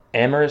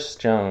Amaris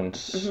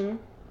Jones Hmm.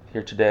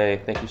 here today.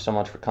 Thank you so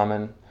much for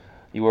coming.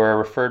 You were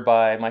referred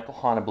by Michael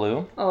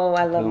Honablu, Oh,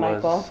 I love who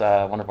Michael.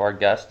 was one of our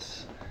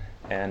guests,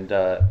 and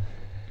I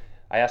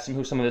asked him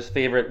who some of his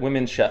favorite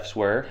women chefs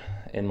were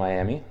in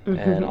Miami,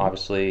 and Hmm.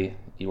 obviously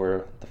you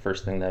were the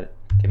first thing that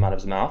came out of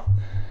his mouth.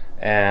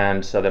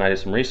 And so then I did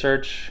some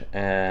research,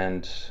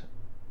 and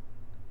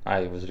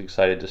I was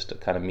excited just to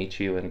kind of meet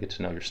you and get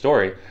to know your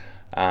story,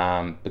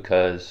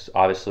 because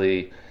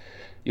obviously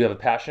you have a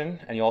passion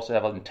and you also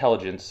have an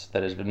intelligence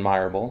that is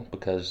admirable.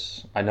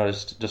 Because I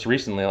noticed just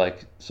recently,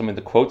 like some of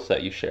the quotes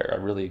that you share are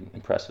really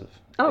impressive.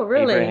 Oh,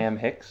 really? Abraham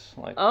Hicks,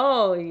 like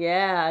Oh,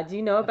 yeah. Do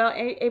you know about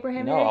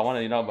Abraham no, I Hicks? want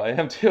to know about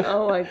him too.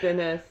 Oh my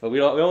goodness. But we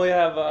don't. We only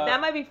have. That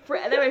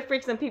might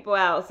freak some people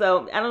out.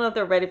 So I don't know if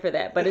they're ready for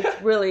that, but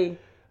it's really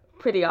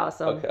pretty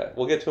awesome. Okay,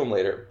 we'll get to him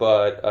later.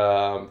 But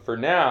for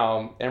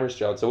now, Amherst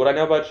Jones. So what I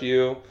know about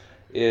you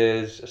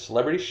is a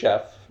celebrity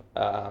chef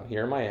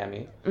here in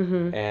Miami,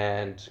 Hmm.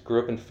 and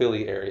grew up in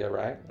Philly area,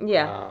 right?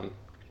 Yeah.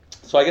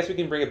 So I guess we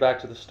can bring it back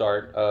to the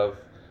start of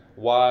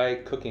why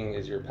cooking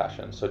is your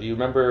passion. So do you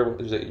remember,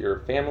 was it your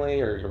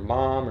family or your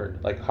mom, or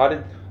like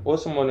what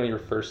was some one of your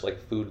first like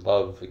food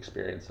love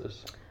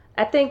experiences?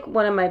 I think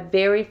one of my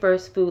very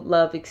first food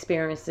love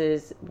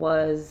experiences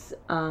was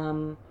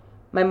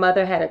my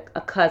mother had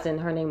a cousin.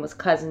 Her name was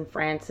Cousin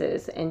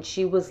Frances, and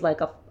she was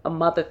like a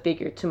mother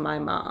figure to my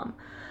mom.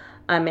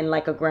 And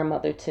like a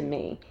grandmother to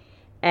me.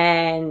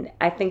 And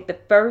I think the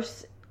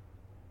first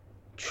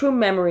true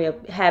memory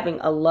of having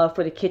a love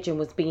for the kitchen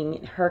was being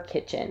in her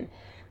kitchen.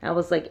 I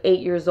was like 8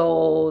 years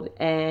old,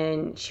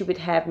 and she would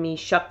have me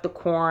shuck the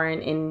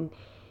corn and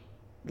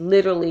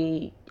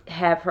literally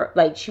have her,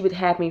 like, she would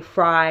have me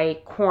fry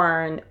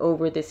corn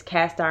over this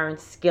cast iron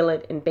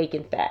skillet in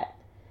bacon fat.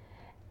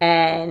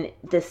 And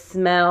the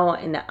smell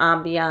and the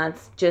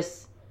ambiance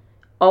just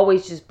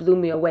always just blew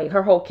me away.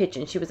 Her whole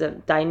kitchen. She was a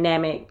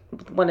dynamic,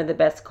 one of the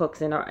best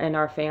cooks in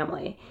our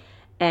family.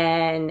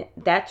 And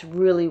that's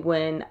really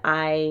when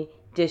I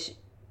just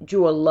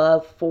drew a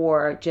love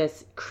for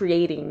just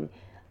creating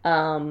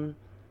um,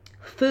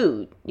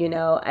 food.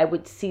 I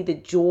would see the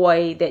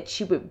joy that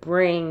she would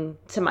bring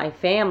to my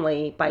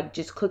family by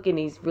just cooking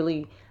these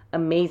really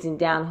amazing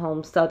down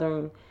home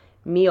Southern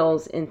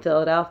meals in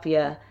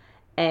Philadelphia,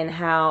 and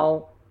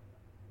how,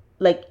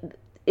 like,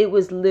 it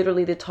was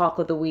literally the talk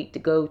of the week to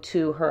go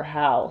to her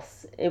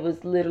house. It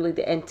was literally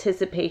the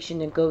anticipation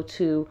to go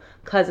to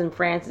Cousin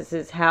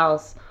Frances's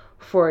house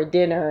for a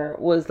dinner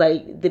was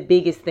like the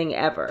biggest thing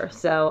ever.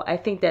 So I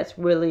think that's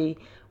really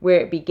where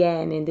it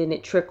began, and then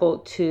it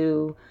trickled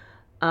to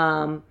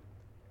um,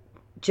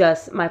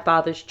 just my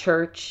father's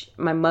church.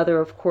 My mother,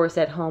 of course,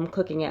 at home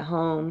cooking at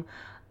home.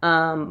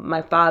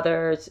 My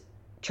father's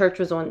church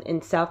was on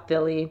in South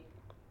Philly,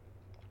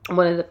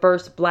 one of the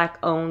first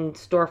black-owned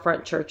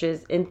storefront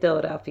churches in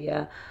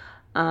Philadelphia,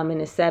 in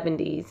the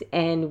 70s.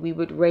 And we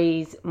would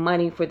raise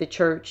money for the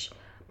church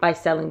by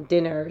selling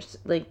dinners,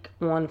 like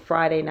on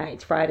Friday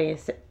nights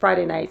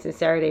and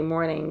Saturday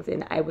mornings,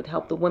 and I would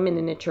help the women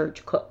in the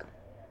church cook.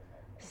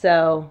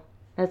 So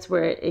that's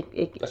where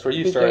That's where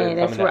you began. started That's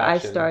coming to where I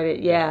action.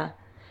 started. Yeah. Yeah.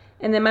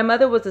 And then my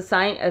mother was a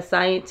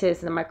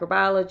scientist and a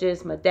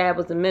microbiologist. My dad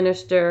was a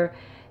minister,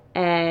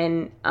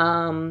 and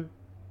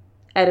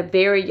at a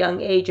very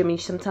young age, I mean,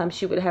 sometimes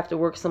she would have to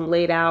work some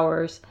late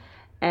hours,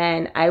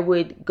 and I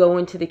would go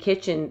into the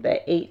kitchen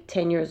at 8,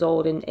 10 years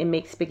old, and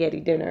make spaghetti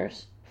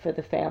dinners for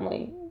the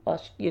family.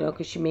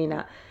 Because she may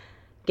not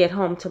get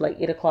home till like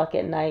 8 o'clock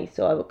at night.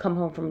 So I would come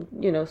home from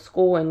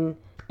school and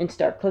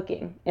start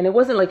cooking. And it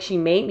wasn't like she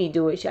made me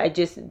do it. I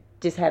just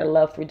had a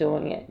love for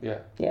doing it. Yeah.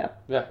 Yeah.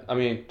 Yeah. I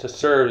mean, to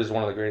serve is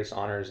one of the greatest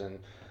honors, and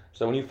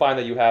so when you find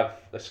that you have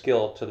a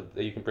skill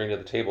that you can bring to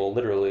the table,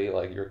 literally,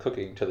 like you're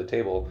cooking to the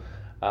table.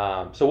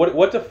 So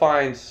what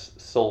defines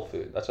soul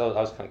food? That's what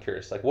I was kind of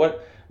curious. Like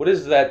what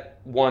is that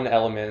one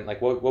element?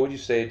 Like what would you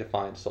say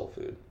defines soul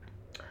food?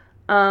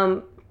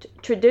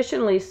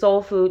 Traditionally,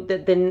 soul food.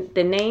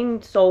 The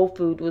name soul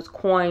food was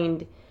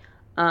coined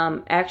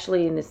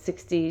actually in the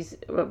 60s,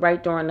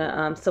 right during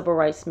the civil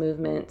rights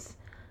movements.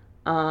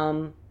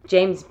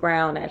 James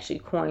Brown actually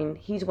coined.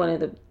 He's one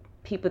of the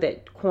people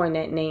that coined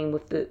that name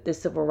with the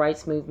civil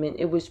rights movement.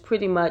 It was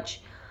pretty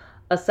much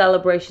a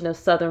celebration of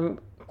Southern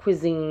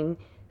cuisine,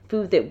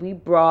 food that we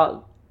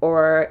brought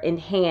or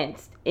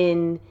enhanced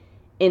in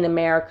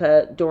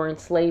America during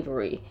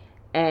slavery,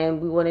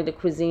 and we wanted a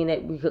cuisine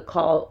that we could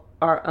call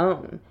our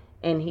own.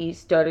 And he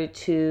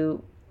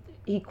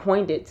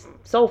coined it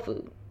soul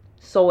food,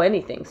 soul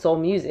anything, soul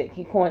music.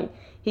 He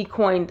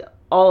coined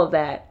all of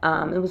that.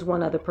 It was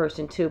one other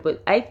person too,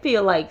 but I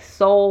feel like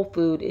soul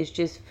food is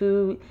just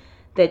food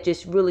that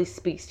just really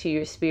speaks to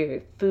your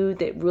spirit, food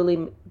that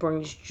really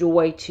brings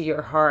joy to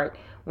your heart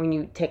when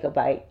you take a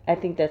bite. I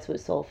think that's what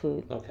soul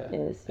food Okay.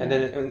 is. And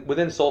Yeah. then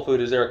within soul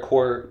food, is there a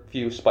core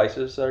few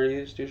spices that are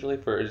used usually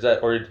for? Is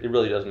that, or it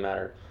really doesn't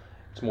matter?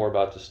 It's more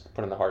about just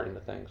putting the heart into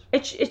things.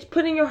 It's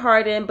putting your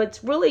heart in, but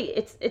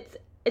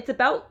it's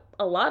about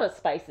a lot of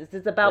spices.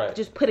 It's about Right.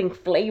 just putting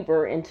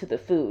flavor into the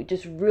food,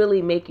 just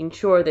really making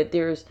sure that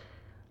there's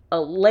a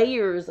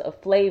layers of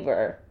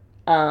flavor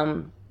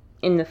um,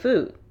 in the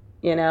food.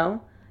 You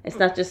know, it's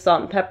not just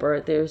salt and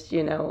pepper. There's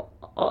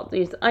all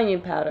these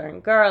onion powder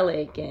and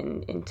garlic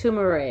and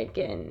turmeric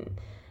and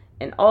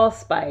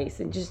allspice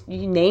and just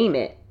you name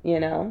it. Yeah.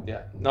 No,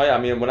 yeah. I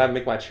mean, when I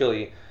make my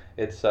chili,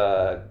 it's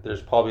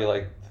there's probably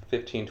like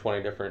 15,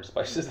 20 different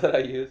spices that I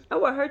use.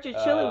 Oh, I heard your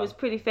chili was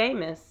pretty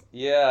famous.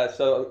 Yeah,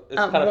 so it's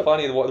kind of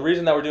funny. The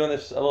reason that we're doing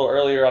this a little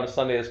earlier on a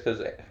Sunday is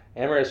because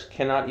Amaris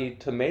cannot eat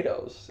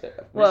tomatoes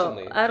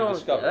recently. Well,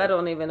 I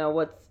don't even know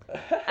what's.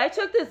 I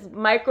took this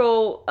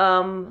micro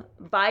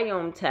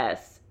biome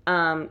test.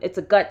 It's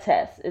a gut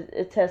test.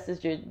 It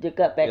tests your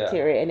gut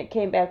bacteria, and it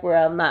came back where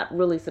I'm not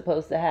really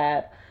supposed to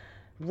have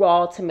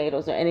raw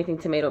tomatoes or anything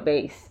tomato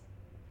based.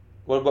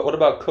 What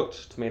about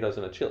cooked tomatoes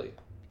in a chili?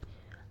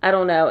 I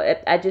don't know.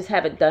 I just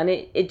haven't done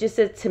it. It just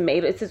says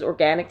tomato. It says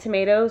organic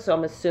tomatoes, so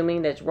I'm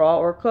assuming that's raw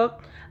or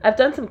cooked. I've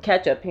done some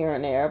ketchup here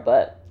and there,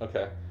 but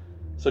okay.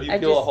 So do you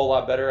feel a whole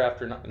lot better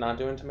after not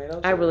doing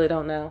tomatoes? I really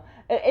don't know.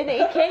 And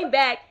it came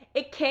back.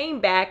 It came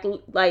back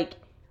like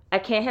I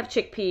can't have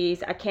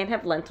chickpeas. I can't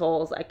have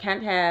lentils. I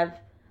can't have.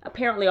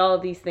 Apparently, all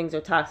of these things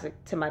are toxic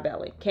to my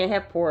belly. Can't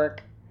have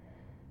pork.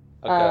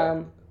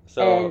 Okay.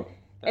 So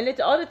and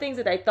it's all the things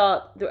that I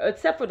thought,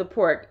 except for the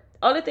pork.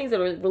 All the things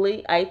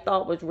that I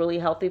thought was really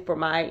healthy for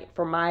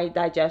my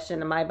digestion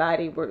and my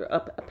body were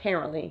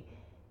apparently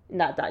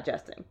not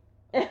digesting.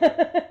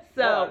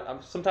 So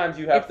sometimes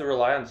you have to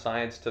rely on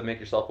science to make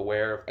yourself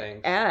aware of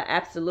things. Yeah,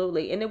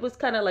 absolutely. And it was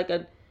kind of like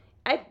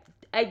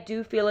I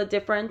do feel a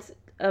difference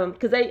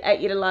because I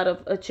eat a lot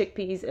of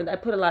chickpeas and I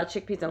put a lot of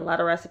chickpeas in a lot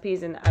of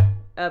recipes and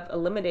I've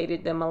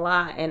eliminated them a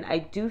lot and I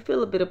do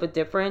feel a bit of a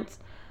difference.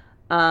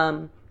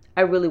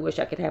 I really wish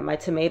I could have my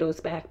tomatoes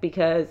back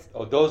because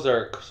those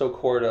are so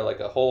core to like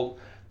a whole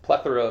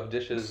plethora of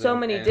dishes. So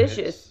many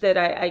dishes that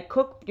I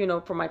cook,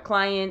 for my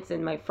clients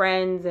and my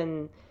friends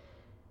and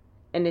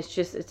it's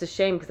a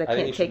shame because I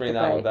can't take the bite. I think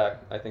you should bring that one back.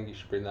 I think you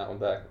should bring that one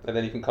back, and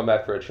then you can come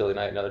back for a chili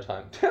night another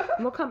time.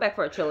 We'll come back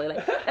for a chili.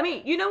 I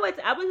mean, you know what?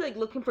 I was like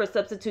looking for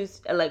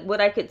substitutes, like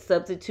what I could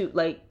substitute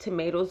like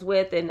tomatoes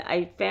with, and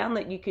I found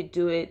that you could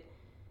do it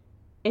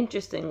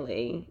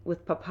interestingly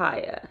with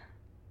papaya.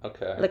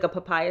 Okay. Like a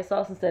papaya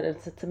sauce instead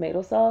of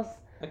tomato sauce.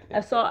 Okay.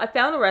 I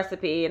found a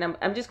recipe and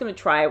I'm just gonna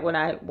try it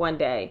one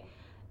day,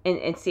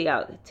 and see how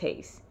it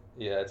tastes.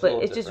 Yeah,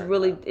 it's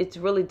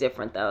really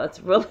different though. It's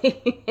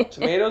really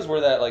tomatoes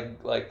were that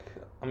like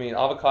I mean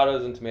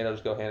avocados and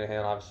tomatoes go hand in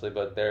hand obviously,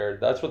 but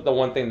that's what the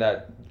one thing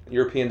that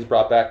Europeans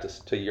brought back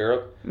to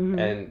Europe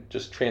and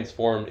just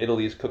transformed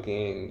Italy's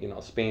cooking,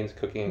 Spain's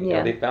cooking.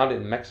 Yeah. They found it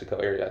in Mexico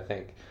area, I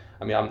think.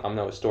 I mean I'm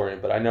no historian,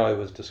 but I know it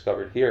was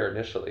discovered here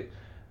initially.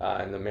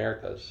 In the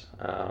Americas.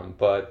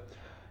 But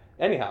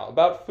anyhow,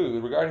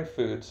 regarding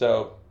food,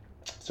 so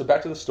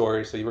back to the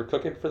story. So you were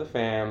cooking for the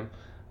fam.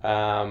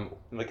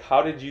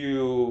 How did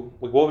you,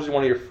 what was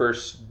one of your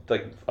first,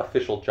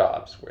 official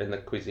jobs in the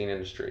cuisine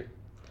industry?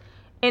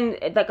 And,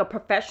 like, a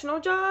professional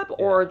job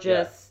or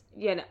just,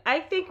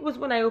 I think it was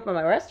when I opened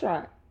my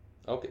restaurant.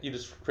 Okay, you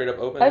just straight up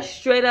opened? I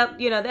straight up,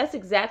 that's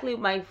exactly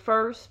my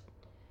first.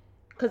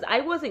 Because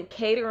I wasn't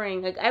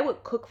catering. Like, I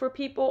would cook for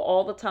people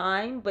all the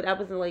time, but I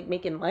wasn't,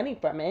 making money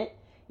from it.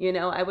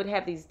 I would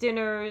have these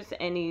dinners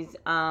and these,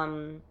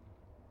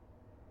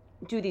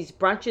 do these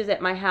brunches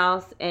at my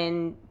house,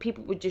 and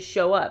people would just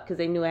show up because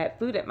they knew I had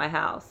food at my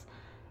house.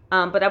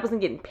 But I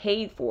wasn't getting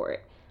paid for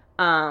it.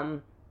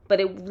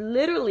 But it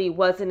literally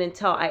wasn't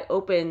until I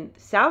opened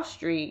South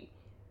Street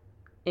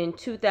in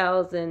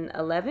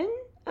 2011,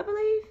 I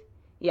believe.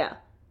 Yeah.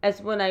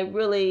 That's when I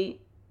really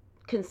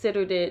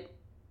considered it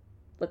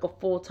like a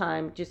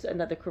full-time, just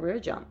another career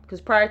jump.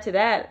 Because prior to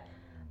that,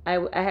 I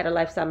had a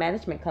lifestyle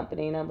management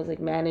company, and I was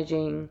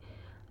managing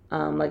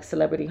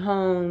celebrity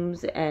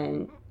homes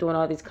and doing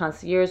all these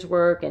concierge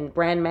work and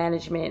brand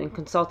management and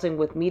consulting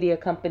with media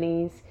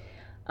companies.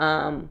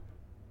 I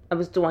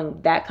was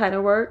doing that kind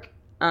of work,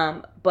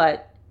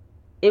 but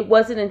it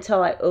wasn't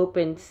until I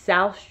opened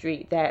South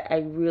Street that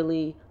I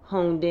really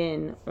honed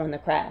in on the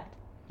craft.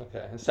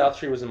 Okay, and South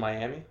Street was in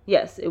Miami?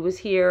 Yes, it was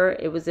here.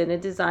 It was in a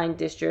design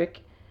district.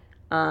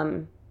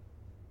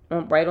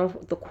 Right on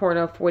the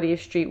corner of 40th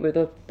Street, where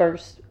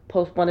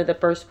one of the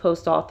first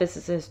post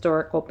offices, a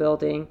historical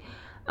building,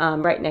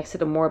 right next to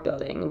the Moore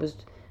Building. It was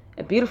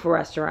a beautiful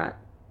restaurant,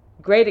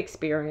 great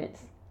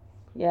experience.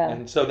 Yeah.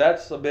 And so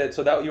that's a bit.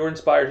 So that you were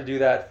inspired to do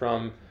that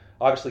from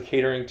obviously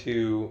catering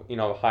to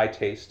high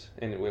taste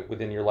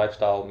within your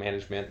lifestyle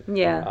management.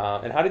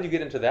 Yeah. And how did you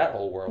get into that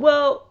whole world?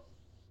 Well,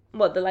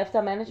 the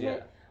lifestyle management?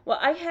 Yeah. Well,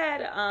 I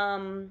had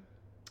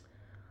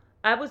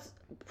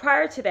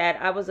prior to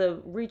that, I was a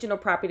regional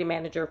property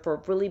manager for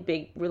a really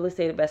big real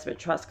estate investment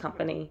trust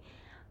company.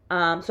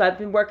 So I've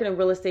been working in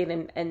real estate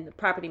and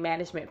property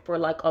management for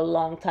a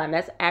long time.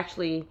 That's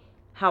actually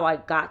how I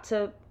got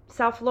to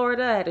South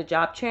Florida. I had a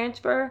job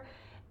transfer,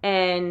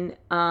 and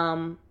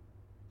I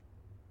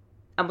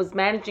was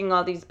managing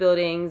all these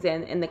buildings,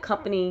 and the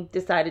company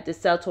decided to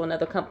sell to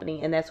another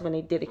company, and that's when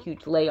they did a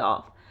huge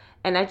layoff.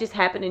 And I just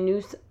happened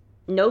to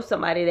know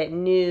somebody that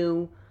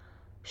knew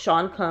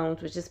Sean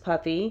Combs, which is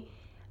Puffy.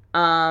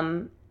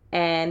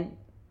 And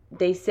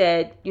they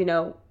said,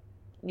 you're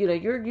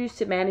used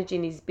to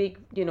managing these big,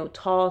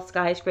 tall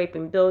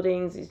skyscraping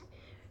buildings, these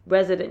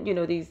resident,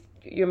 these,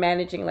 you're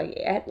managing like,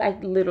 I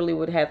literally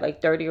would have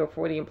like 30 or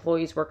 40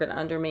 employees working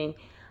under me,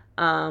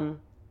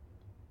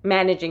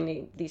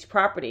 managing these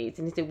properties.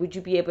 And he said, would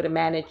you be able to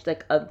manage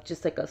like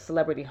just like a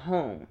celebrity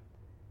home?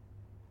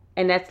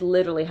 And that's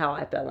literally how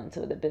I fell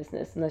into the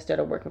business, and I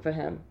started working for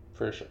him.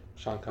 For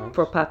Sean Combs?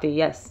 For Puffy,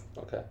 yes.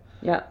 Okay.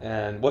 Yeah.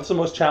 And what's the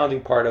most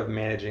challenging part of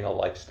managing a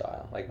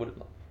lifestyle? Like, what?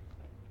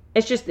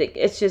 It's just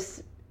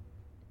it's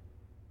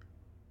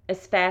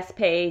fast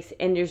paced,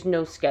 and there's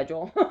no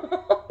schedule.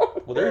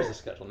 Well, there is a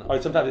schedule now.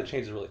 Sometimes it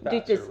changes really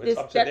fast. It's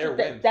up to their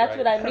whims, that's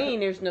right? what I mean.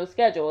 There's no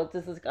schedule.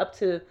 This is up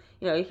to,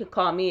 you can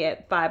call me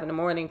at 5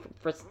 a.m.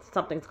 for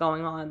something's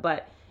going on,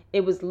 but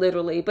it was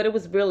literally, but it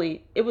was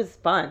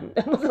fun.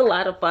 It was a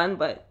lot of fun,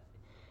 but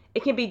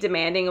it can be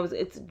demanding.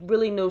 It's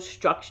really no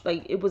structure.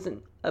 Like, it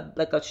wasn't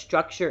like a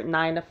structured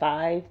 9 to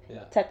 5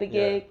 type of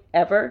gig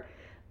ever.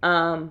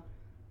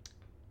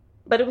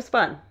 But it was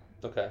fun.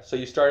 Okay, so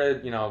you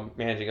started,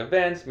 managing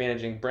events,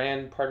 managing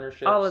brand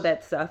partnerships, all of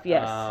that stuff.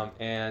 Yes.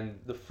 And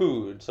the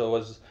food.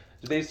 So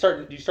did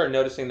you start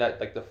noticing that,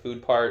 like, the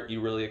food part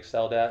you really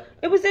excelled at?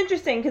 It was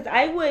interesting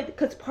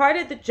because part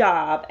of the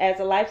job as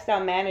a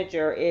lifestyle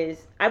manager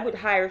is I would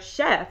hire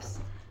chefs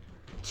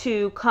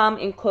to come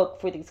and cook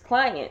for these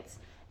clients,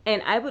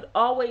 and I would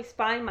always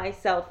find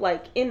myself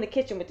like in the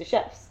kitchen with the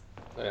chefs.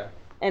 Yeah.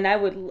 And I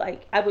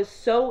was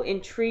so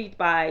intrigued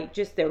by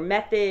just their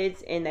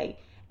methods,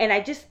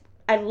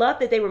 I love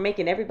that they were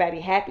making everybody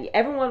happy.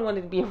 Everyone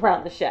wanted to be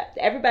around the chef.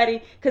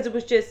 Everybody, because it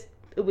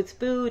was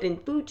food,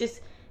 and food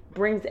just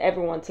brings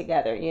everyone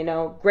together.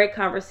 Great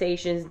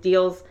conversations,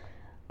 deals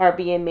are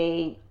being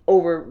made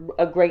over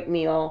a great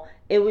meal.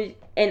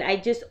 And I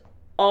just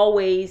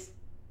always,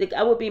 like,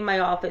 I would be in my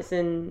office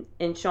in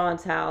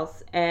Sean's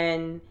house,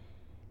 and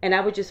I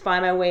would just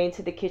find my way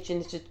into the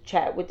kitchen to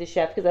chat with the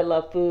chef because I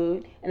love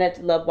food and I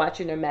love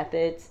watching their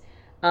methods.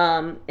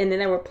 And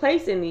then I were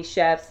placing these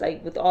chefs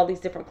like with all these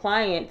different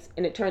clients,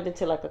 and it turned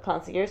into like a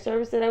concierge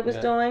service that I was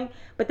doing.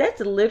 But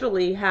that's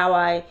literally how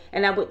I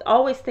would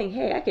always think,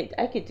 hey,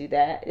 I could do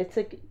that. It's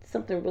like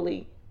something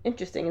really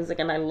interesting. It's like,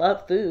 and I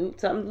love food,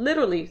 so I'm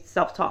literally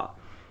self-taught.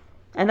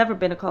 I've never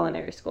been to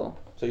culinary school.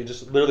 So you're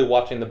just literally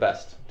watching the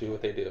best do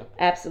what they do.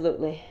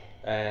 Absolutely.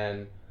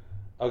 And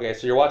okay,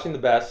 so you're watching the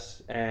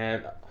best,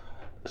 and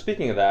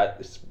speaking of that,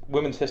 it's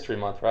Women's History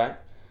Month, right?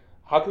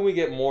 How can we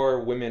get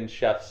more women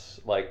chefs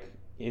like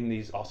in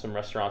these awesome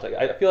restaurants?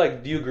 I feel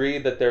like, do you agree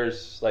that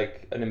there's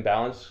like an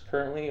imbalance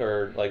currently,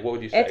 or like what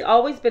would you say? It's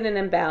always been an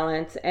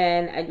imbalance,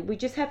 and we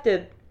just have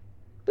to.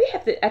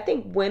 I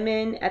think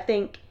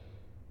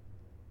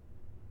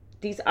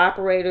these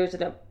operators of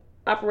the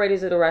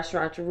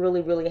restaurants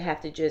really, really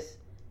have to just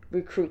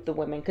recruit the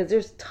women, because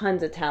there's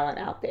tons of talent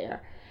out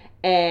there,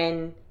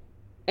 and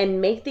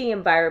make the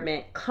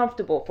environment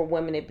comfortable for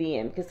women to be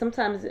in, because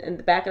sometimes in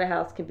the back of the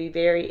house can be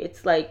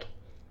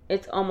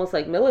it's almost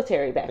like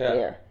military back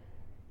there.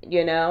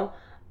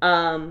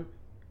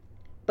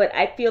 But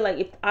I feel like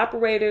if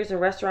operators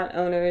and restaurant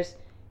owners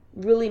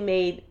really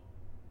made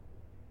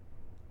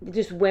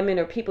just women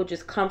or people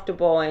just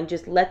comfortable and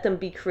just let them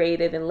be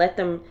creative and let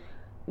them,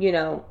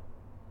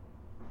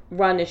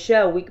 run the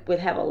show, we would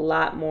have a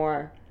lot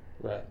more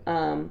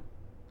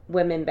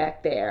women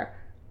back there.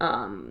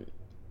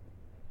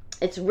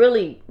 It's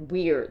really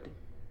weird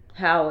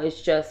how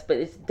but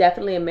it's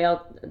definitely a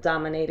male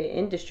dominated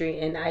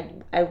industry, and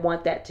I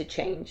want that to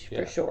change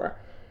for sure.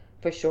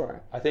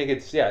 I think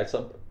it's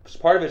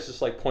part of it's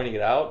just like pointing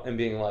it out and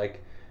being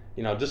like,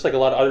 just like a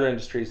lot of other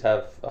industries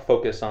have a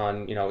focus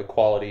on,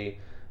 equality,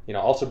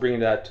 also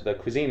bringing that to the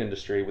cuisine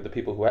industry with the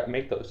people who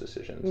make those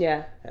decisions.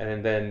 Yeah.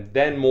 And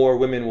then more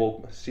women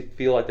will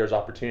feel like there's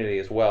opportunity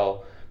as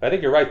well. But I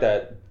think you're right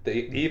that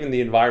even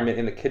the environment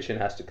in the kitchen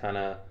has to kind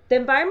of the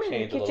environment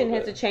in the kitchen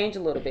has to change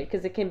a little bit,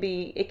 because it can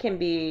be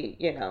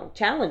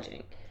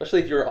challenging.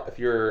 Especially if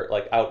you're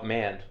like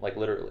outmanned, like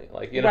literally,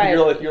 like right.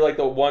 if you're like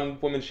the one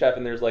woman chef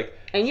and there's like,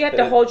 and you have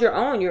to hold your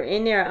own. You're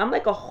in there. I'm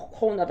like a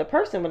whole nother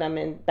person when I'm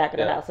in back of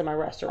the house in my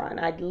restaurant.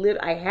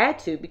 I had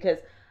to, because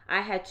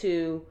I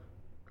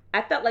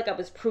felt like I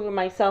was proving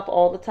myself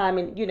all the time,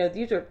 and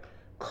these are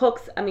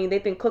cooks. I mean,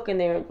 they've been cooking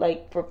there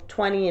like for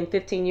 20 and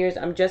 15 years.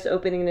 I'm just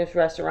opening this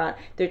restaurant.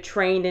 They're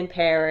trained in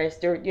Paris.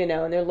 They're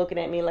and they're looking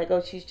at me like,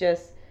 oh, she's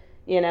just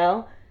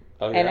Oh,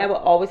 yeah. And I would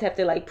always have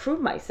to like prove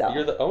myself.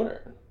 You're the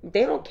owner.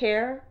 They don't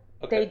care.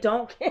 Okay. They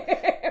don't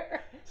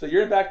care. So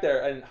you're back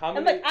there, and how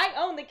many? I'm like, I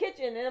own the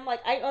kitchen, and I'm like,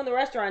 I own the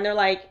restaurant. And they're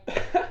like,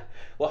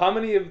 well, how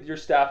many of your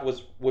staff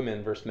was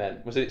women versus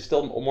men? Was it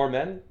still more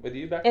men with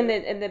you back there?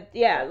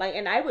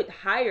 And I would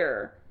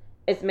hire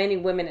as many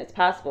women as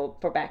possible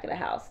for back of the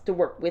house to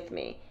work with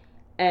me,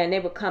 and they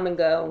would come and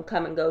go.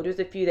 There's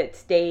a few that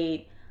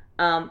stayed,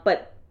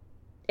 but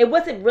it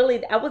wasn't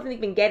really. I wasn't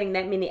even getting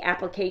that many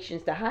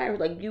applications to hire.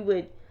 Like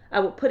I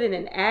would put in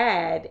an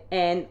ad,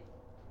 and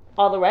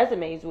all the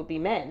resumes would be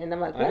men, and I'm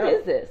like, what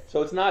is this?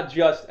 So it's not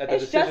just at the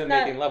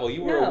decision-making level.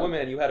 You were a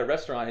woman, and you had a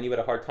restaurant, and you had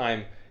a hard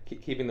time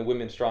keeping the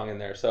women strong in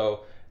there.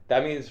 So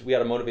that means we got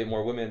to motivate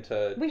more women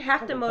to. We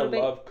have to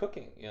motivate. Love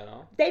cooking, you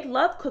know. They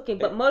love cooking,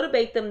 but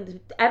motivate them.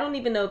 I don't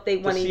even know if they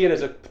want to see it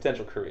as a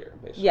potential career,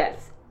 basically.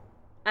 Yes,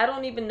 I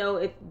don't even know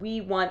if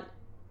we want.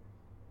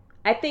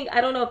 I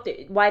don't know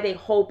if why they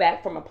hold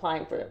back from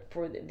applying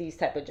for these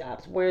type of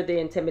jobs, where the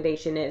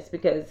intimidation is,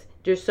 because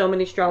there's so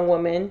many strong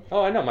women.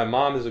 Oh, I know. My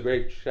mom is a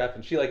great chef,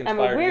 and she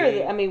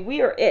inspired me.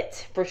 We are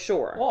it for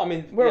sure. Well,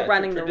 we're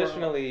running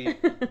traditionally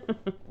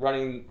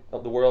running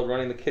the world,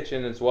 running the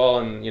kitchen as well,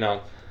 and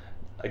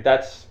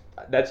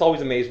that's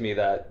always amazed me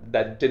that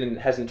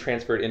hasn't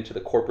transferred into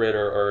the corporate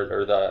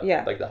or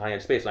the the high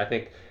end space, and I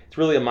think it's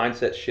really a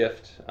mindset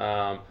shift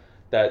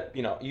that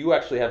you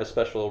actually have a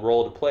special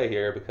role to play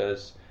here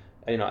because.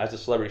 As a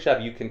celebrity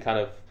chef, you can kind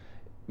of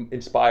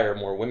inspire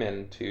more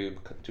women to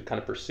kind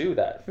of pursue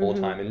that full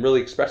time and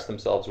really express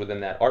themselves within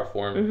that art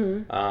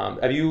form.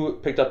 Have you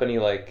picked up any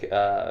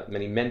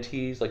many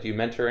mentees? Do you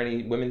mentor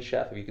any women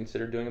chef? Have you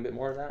considered doing a bit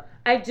more of that?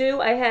 I do.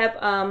 I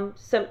have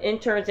some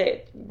interns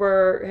that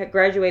had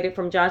graduated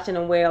from Johnson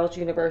and Wales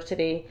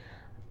University.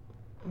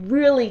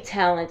 Really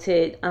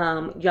talented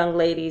young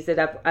ladies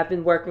that I've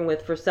been working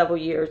with for several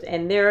years,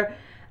 and they're.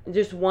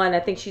 There's one,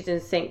 I think she's in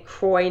St.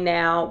 Croix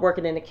now,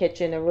 working in the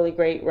kitchen, a really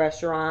great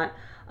restaurant.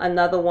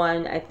 Another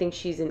one, I think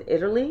she's in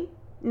Italy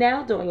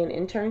now, doing an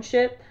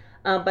internship.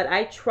 But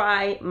I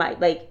try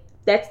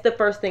that's the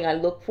first thing I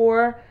look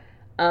for,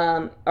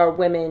 are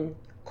women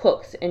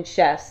cooks and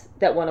chefs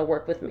that want to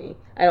work with me.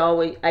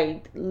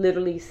 I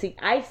literally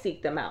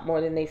seek them out more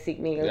than they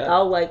seek me. Yeah.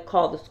 I'll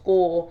call the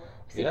school,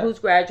 see who's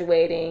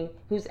graduating,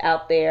 who's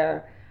out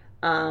there.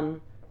 And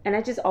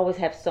I just always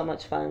have so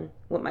much fun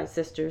with my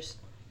sisters.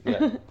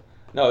 Yeah.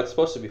 No, it's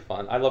supposed to be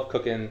fun. I love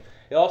cooking.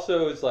 It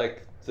also is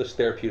just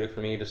therapeutic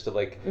for me just to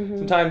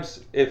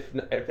sometimes if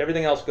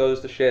everything else goes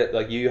to shit,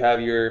 you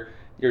have your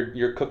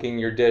cooking,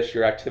 your dish,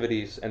 your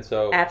activities, and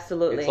so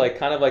absolutely it's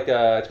kind of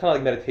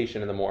like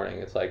meditation in the morning.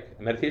 It's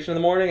like meditation in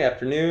the morning,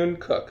 afternoon,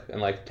 cook,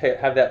 and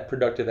have that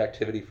productive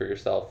activity for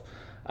yourself.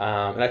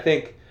 And I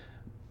think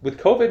with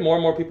COVID, more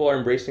and more people are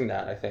embracing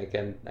that. I think,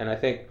 and I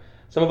think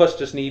some of us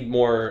just need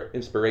more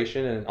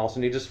inspiration and also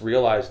need to just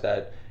realize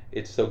that.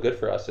 It's so good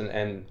for us,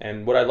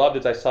 and what I loved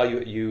is I saw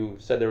you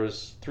said there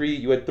was three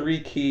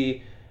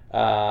key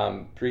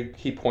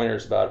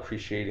pointers about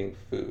appreciating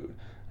food,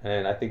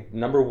 and I think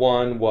number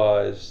one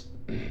was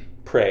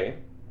pray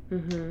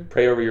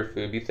over your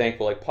food, be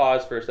thankful,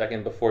 pause for a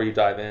second before you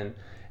dive in,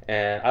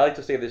 and I like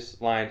to say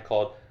this line I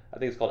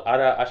think it's called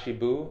Ara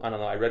Ashibu. I don't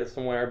know, I read it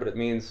somewhere, but it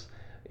means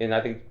in I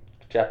think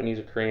Japanese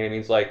or Korean, it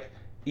means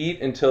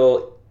eat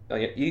until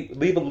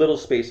leave a little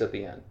space at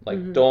the end,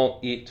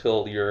 don't eat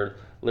till you're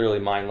literally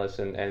mindless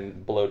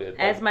and bloated.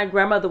 As my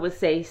grandmother would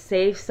say,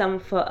 save some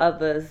for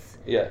others.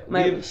 Yeah.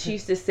 She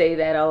used to say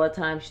that all the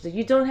time. She said,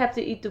 you don't have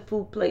to eat the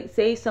food plate.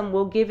 Save some.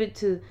 We'll give it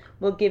to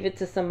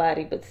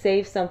somebody, but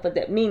save some for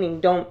that.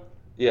 Meaning, don't.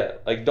 Yeah,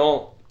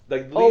 don't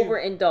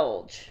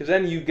overindulge. Because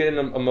then you get in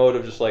a mode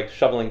of just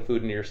shoveling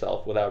food into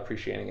yourself without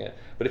appreciating it.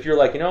 But if you're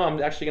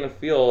I'm actually gonna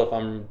feel if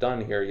I'm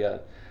done here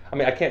yet.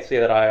 I can't say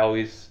that I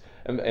always.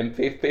 am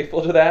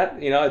faithful to that.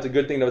 It's a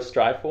good thing to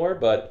strive for,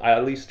 but I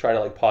at least try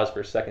to pause for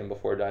a second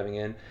before diving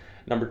in.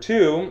 Number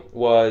two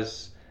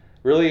was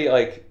really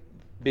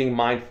being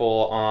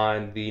mindful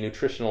on the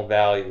nutritional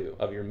value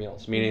of your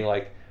meals, meaning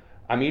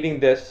I'm eating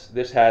this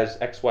has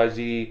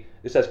XYZ,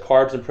 this has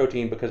carbs and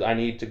protein because I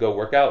need to go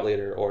work out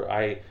later, or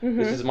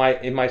this is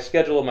in my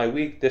schedule of my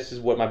week, this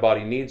is what my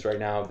body needs right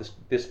now,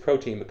 this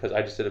protein because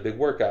I just did a big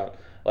workout.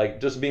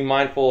 Just being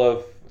mindful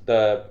of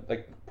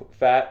the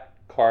fat,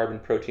 carb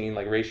and protein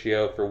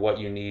ratio for what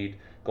you need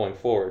going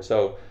forward.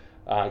 So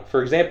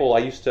for example,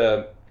 I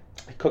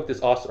cooked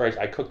this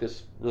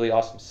really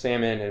awesome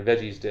salmon and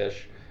veggies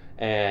dish,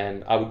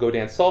 and I would go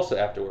dance salsa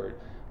afterward,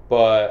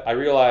 but I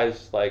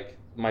realized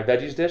my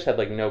veggies dish had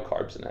no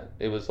carbs in it.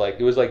 It was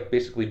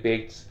basically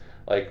baked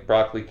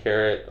broccoli,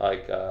 carrot,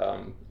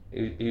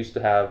 it used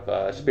to have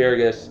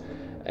asparagus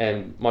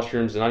and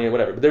mushrooms and onion,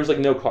 whatever, but there was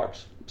no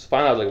carbs. So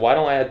finally I was why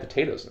don't I add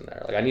potatoes in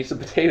there? I need some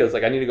potatoes,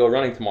 I need to go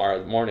running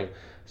tomorrow morning.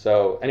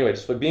 So anyway,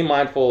 just being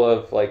mindful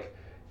of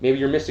maybe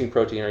you're missing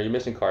protein or you're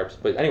missing carbs.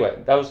 But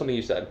anyway, that was something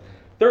you said.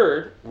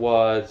 Third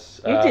was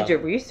you did your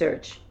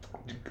research.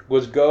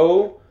 Was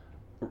go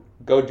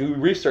do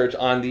research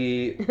on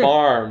the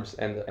farms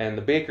and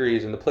the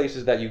bakeries and the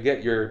places that you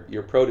get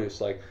your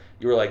produce.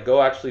 You were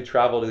go actually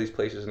travel to these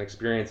places and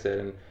experience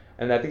it.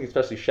 And I think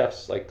especially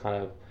chefs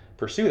kind of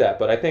pursue that.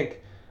 But I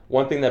think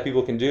one thing that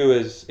people can do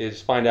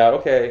is find out,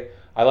 okay,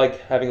 I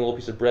like having a little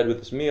piece of bread with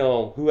this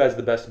meal. Who has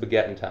the best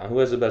baguette in town? Who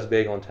has the best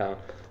bagel in town?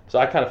 So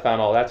I kind of found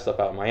all that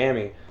stuff out in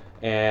Miami,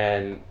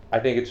 and I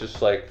think it's just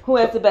who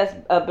has the best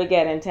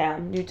baguette in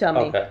town? You tell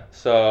me. Okay,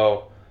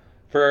 so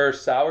for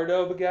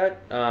sourdough baguette,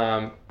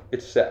 I'm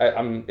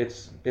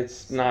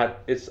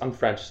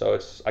French, so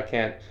I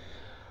can't.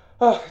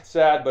 Oh, it's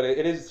sad, but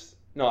it is.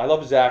 No, I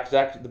love Zach.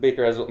 Zach the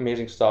baker has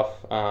amazing stuff,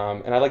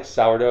 and I like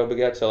sourdough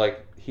baguette. So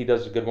he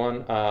does a good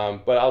one.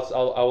 But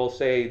I will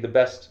say the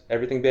best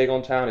everything bagel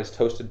in town is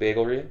Toasted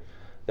Bagelry.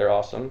 They're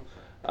awesome.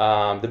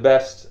 The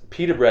best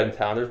pita bread in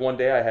town. There's one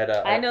day I had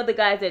I know the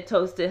guys that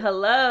toasted.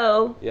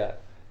 Hello. Yeah.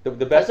 The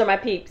best. Those are my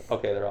peeps.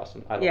 Okay, they're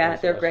awesome. I love Yeah, them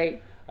so they're much.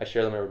 great. I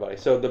share them with everybody.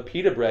 So the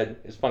pita bread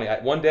is funny.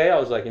 One day I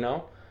was like, I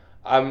don't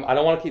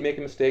want to keep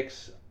making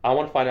mistakes. I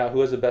want to find out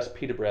who has the best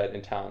pita bread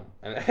in town.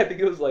 And I think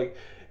it was like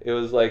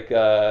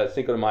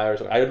Cinco de Mayo or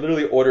something. I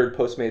literally ordered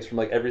Postmates from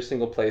like every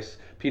single place,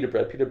 pita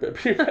bread, pita bread,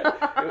 pita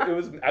bread. It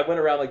was I went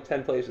around like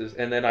 10 places,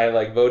 and then I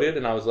like voted,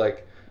 and I was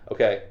like,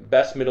 okay,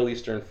 best Middle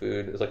Eastern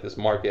food is like this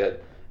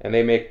market, and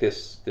they make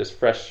this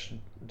fresh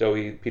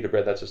doughy pita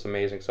bread that's just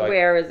amazing. So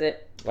Where is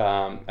it?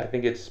 I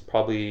think it's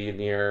probably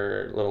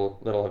near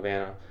Little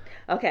Havana.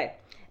 Okay.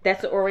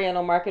 That's the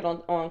Oriental Market on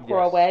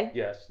Coral Way?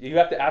 Yes. You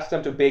have to ask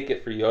them to bake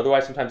it for you.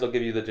 Otherwise, sometimes they'll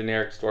give you the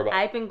generic store-bought.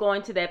 I've been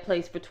going to that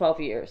place for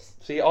 12 years.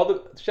 See, all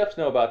the chefs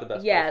know about the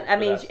best Yeah, I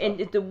mean, places for that and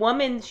stuff. the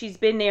woman, she's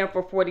been there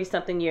for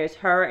 40-something years.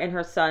 Her and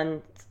her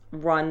son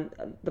run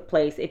the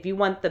place. If you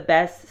want the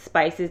best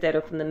spices that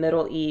are from the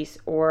Middle East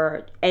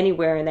or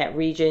anywhere in that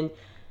region,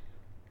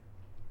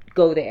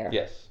 go there.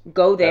 Yes.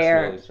 Go Best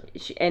there. Middle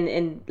Eastern.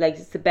 And like,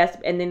 it's the best.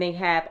 And then they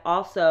have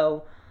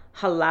also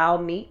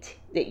halal meat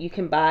that you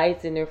can buy.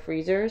 It's in their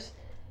freezers.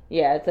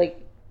 Yeah, it's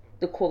like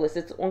the coolest.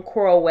 It's on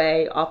Coral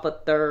Way off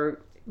of 3rd,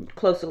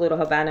 close to Little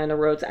Havana in the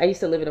roads. I used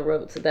to live in the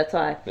road, so that's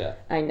why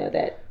I know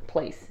that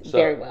place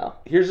very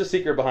well. Here's the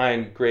secret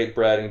behind great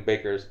bread and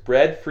bakers.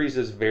 Bread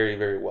freezes very,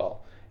 very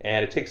well,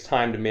 and it takes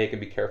time to make and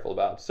be careful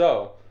about.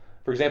 So,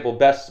 for example,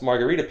 best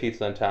margarita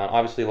pizza in town,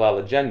 obviously La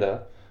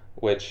Legenda,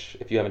 which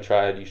if you haven't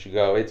tried, you should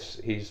go.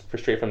 He's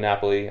straight from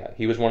Napoli.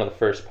 He was one of the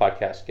first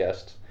podcast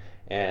guests,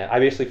 and I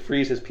basically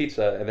freeze his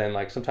pizza, and then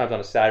like sometimes on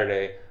a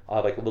Saturday, I'll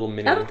have like a little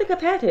mini. I don't think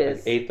I've had his.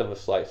 An eighth of a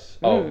slice.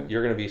 Oh,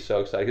 you're gonna be so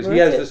excited because Where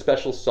he is has it? this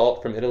special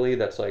salt from Italy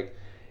that's like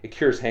it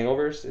cures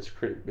hangovers.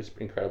 It's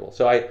incredible.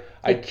 So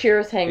It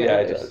cures hangovers. yeah,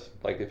 it does.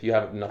 Like if you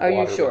have enough Are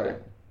water. you sure? with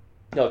it.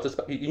 No, it's just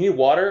you need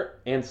water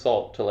and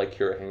salt to like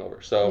cure a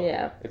hangover. So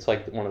Yeah. it's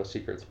like one of the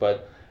secrets.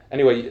 But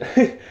anyway,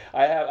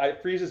 I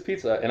freeze this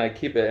pizza and I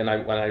keep it and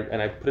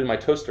I put it in my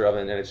toaster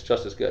oven and it's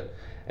just as good.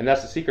 And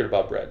that's the secret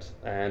about breads.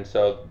 And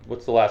so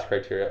what's the last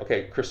criteria?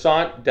 Okay,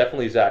 croissant,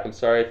 definitely Zach. I'm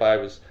sorry if I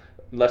was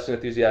less than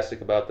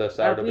enthusiastic about the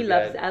sourdough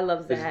baguette. I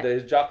love Zach.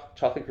 His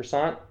chocolate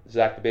croissant,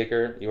 Zach the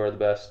baker. You are the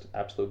best,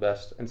 absolute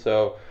best. And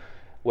so,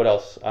 what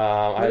else?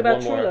 I had about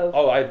one more. True Loaf?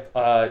 Oh,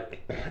 I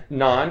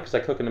naan because I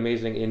cook an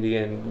amazing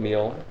Indian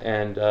meal,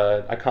 and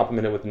I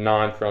complement it with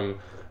naan from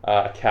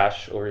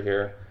Akash over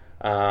here.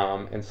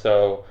 And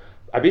so,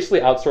 I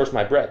basically outsource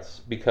my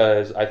breads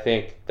because I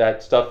think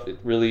that stuff it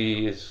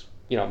really is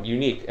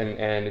unique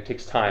and it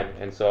takes time.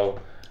 And so,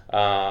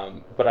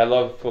 but I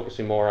love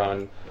focusing more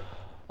on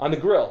the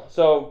grill.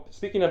 So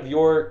speaking of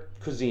your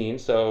cuisine,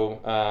 so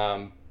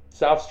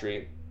South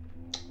Street,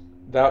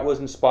 that was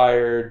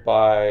inspired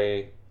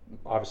by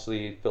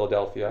obviously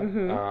Philadelphia.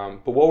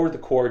 But what were the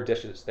core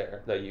dishes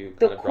there that you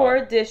The kind of core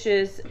brought?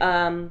 dishes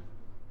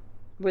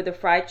were the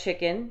fried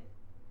chicken.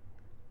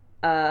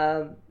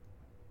 There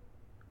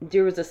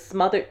was a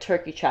smothered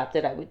turkey chop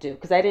that I would do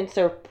because I didn't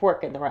serve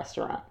pork in the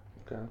restaurant.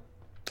 Okay.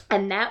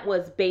 And that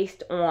was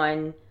based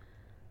on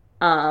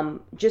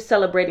just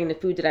celebrating the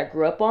food that I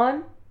grew up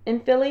on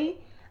in Philly.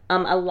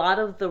 A lot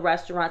of the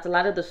restaurants, a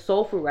lot of the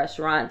soul food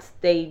restaurants,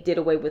 they did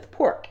away with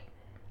pork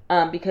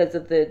because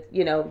of the,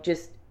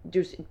 just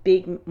there's a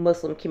big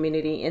Muslim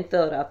community in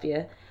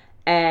Philadelphia,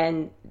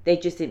 and they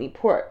just didn't eat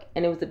pork.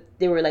 And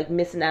they were like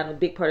missing out on a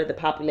big part of the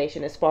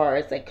population as far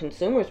as like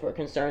consumers were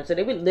concerned. So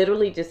they would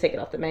literally just take it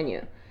off the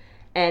menu,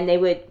 and they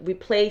would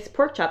replace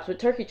pork chops with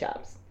turkey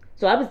chops.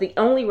 So I was the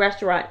only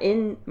restaurant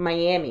in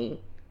Miami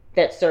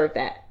that served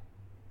that.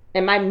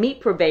 And my meat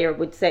purveyor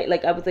would say,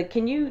 like, I was like,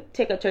 can you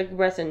take a turkey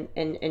breast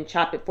and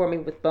chop it for me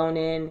with bone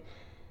in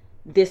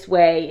this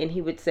way? And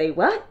he would say,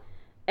 what?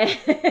 And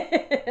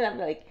I'm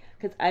like,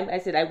 because I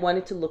said, I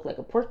wanted to look like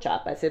a pork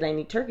chop. I said, I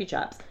need turkey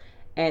chops.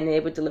 And they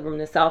would deliver them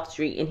to South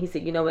Street. And he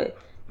said, you know what?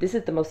 This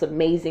is the most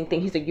amazing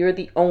thing. He said, you're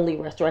the only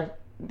restaurant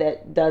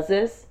that does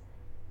this.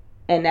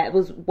 And that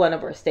was one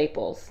of our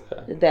staples.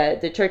 Okay.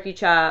 The turkey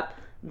chop,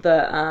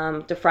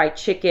 the fried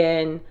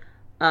chicken,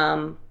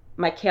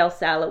 my kale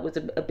salad was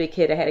a big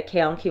hit. I had a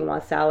kale and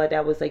quinoa salad.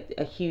 That was like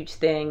a huge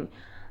thing.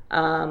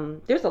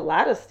 There's a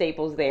lot of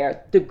staples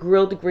there. The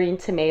grilled green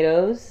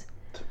tomatoes.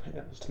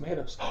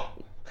 Tomatoes.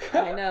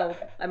 I know.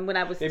 When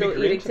I was Maybe still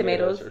green eating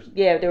tomatoes. tomatoes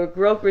Yeah, they were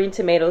grilled green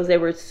tomatoes. They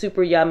were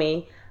super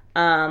yummy.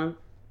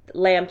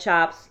 Lamb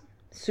chops,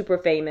 super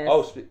famous.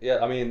 Oh, yeah.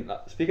 I mean,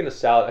 speaking of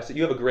salad, I said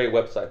you have a great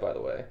website, by the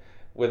way.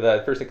 With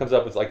the first thing comes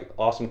up is like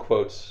awesome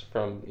quotes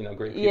from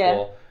great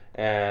people. Yeah.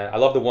 And I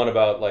love the one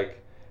about like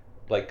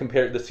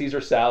compare the Caesar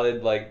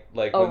salad when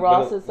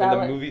Ross's when the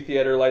salad. movie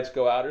theater lights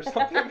go out or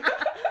something.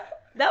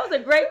 That was a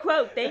great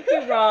quote. Thank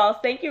you, Ross.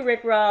 Thank you,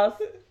 Rick Ross.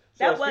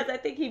 That So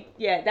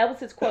that was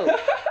his quote.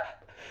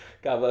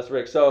 God bless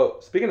Rick. So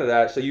speaking of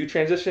that, so you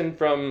transitioned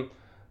from.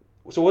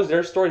 So was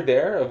there a story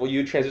there of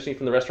you transitioning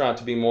from the restaurant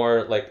to be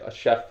more like a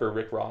chef for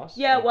Rick Ross?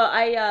 Yeah, well,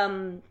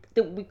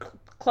 we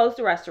closed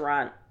the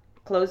restaurant,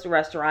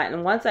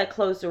 and once I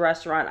closed the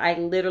restaurant, I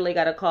literally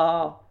got a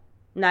call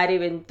not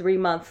even 3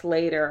 months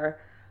later,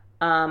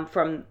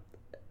 from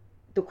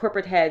the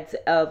corporate heads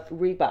of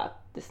Reebok,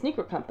 the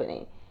sneaker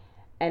company.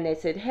 And they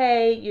said,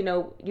 hey, we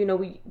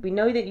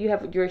know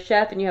that you're a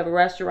chef and you have a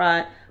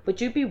restaurant,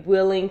 but you'd be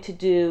willing to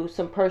do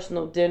some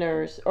personal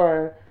dinners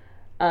or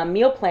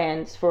meal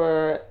plans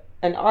for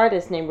an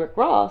artist named Rick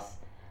Ross,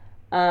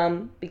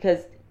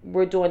 because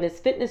we're doing this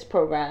fitness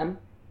program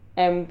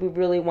and we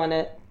really want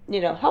to,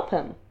 help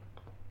him.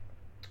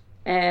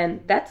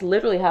 And that's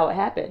literally how it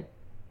happened.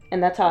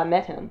 And that's how I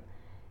met him.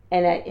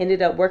 And I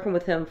ended up working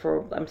with him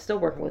I'm still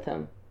working with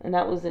him. And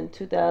that was in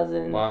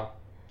 2000. Wow.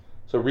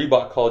 So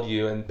Reebok called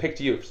you and picked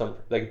you for some,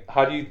 like,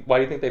 why do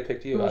you think they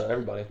picked you out of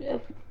everybody?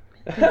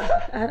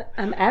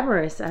 I'm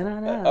amorous. I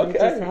don't know. Okay. It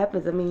just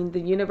happens. I mean, the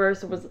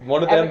universe was...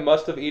 One of them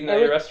must have eaten at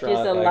your restaurant.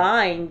 Just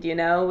aligned, It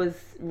was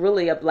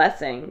really a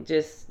blessing.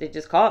 They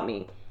just called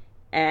me.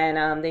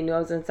 And they knew I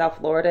was in South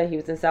Florida. He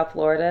was in South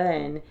Florida.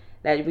 And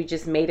that we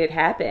just made it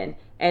happen.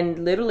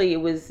 And literally,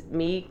 it was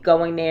me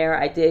going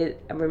there. I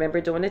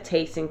remember doing a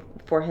tasting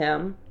for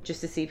him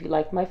just to see if he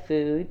liked my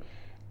food.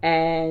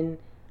 And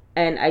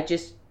I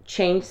just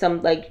changed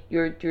some, like,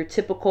 your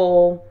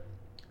typical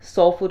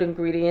soul food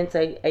ingredients.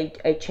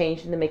 I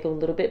changed them to make them a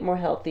little bit more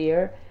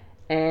healthier.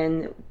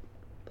 And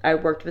I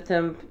worked with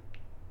him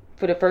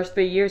for the first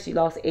 3 years. He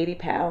lost 80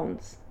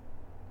 pounds.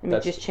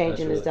 And just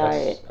changing his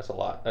diet. That's a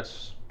lot. That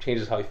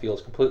changes how he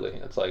feels completely.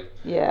 It's like...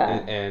 Yeah.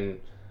 And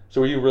so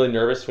were you really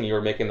nervous when you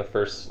were making the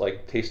first,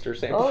 like, taster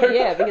sample? Oh,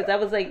 yeah, because I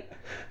was like...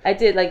 I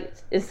did, like,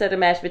 instead of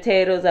mashed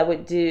potatoes, I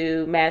would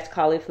do mashed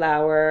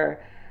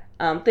cauliflower,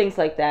 things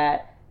like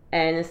that.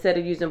 And instead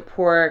of using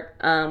pork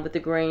with the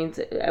greens,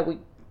 I would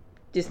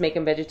just make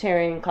them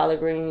vegetarian, collard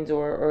greens,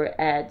 or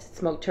add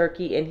smoked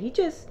turkey. And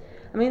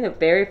the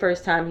very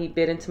first time he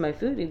bit into my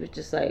food, he was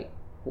just like,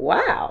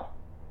 wow.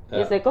 Yeah.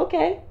 He was like,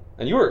 okay.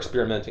 And you were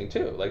experimenting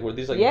too. Like, were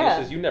these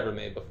dishes you never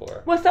made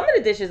before? Well, some of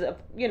the dishes,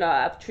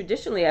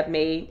 I've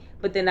made,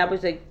 but then I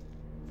was like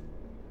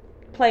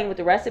playing with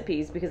the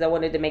recipes because I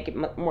wanted to make it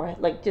more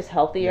like just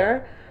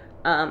healthier.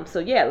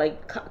 Yeah.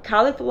 Like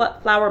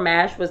cauliflower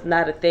mash was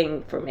not a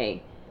thing for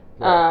me.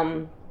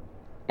 Right.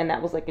 And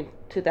that was like in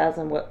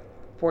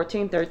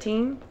 2014,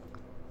 13.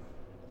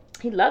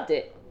 He loved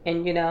it,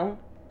 and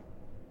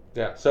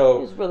Yeah.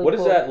 So, really what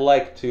is that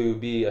like to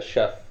be a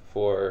chef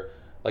for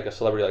like a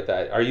celebrity like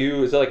that?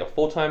 Is it like a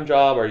full-time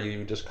job? Or are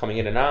you just coming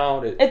in and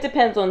out? It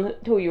depends on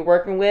who you're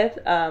working with.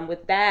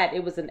 With that,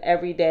 it was an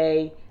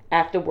everyday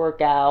after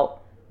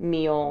workout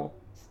meal,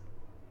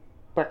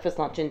 breakfast,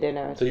 lunch, and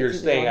dinner. So you're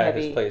staying at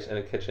his place in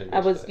a kitchen. I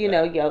was,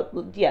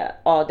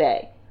 all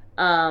day.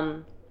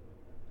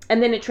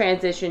 And then it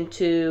transitioned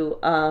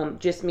to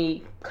just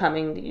me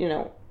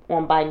coming,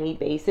 on by need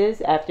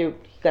basis after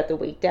he got the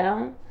weight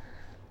down.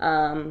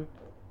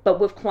 But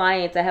with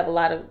clients, I have a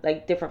lot of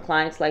like different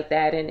clients like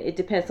that, and it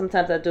depends.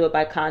 Sometimes I do it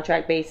by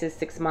contract basis,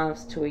 6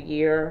 months to a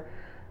year.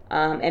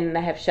 And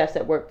I have chefs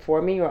that work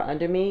for me or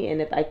under me,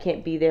 and if I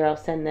can't be there, I'll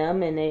send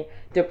them, and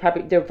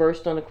they're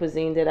versed on the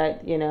cuisine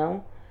that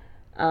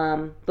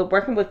but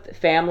working with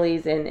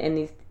families and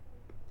these,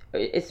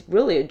 it's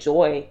really a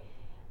joy.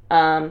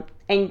 And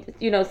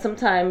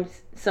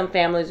sometimes some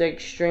families are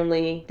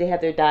they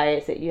have their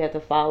diets that you have to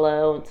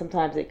follow, and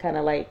sometimes it kind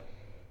of like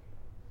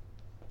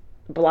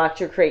blocks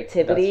your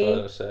creativity. That's what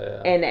I was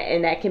gonna say, yeah.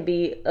 And that can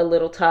be a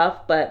little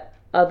tough, but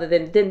other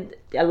than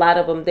a lot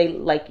of them, they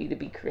like you to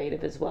be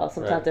creative as well.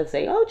 Sometimes they'll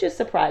say, oh, just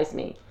surprise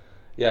me.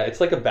 Yeah,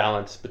 it's like a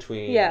balance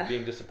between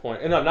being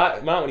disappointed, and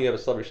not when you have a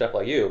celebrity chef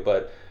like you,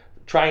 but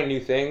trying new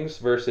things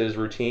versus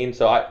routine.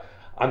 So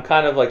I'm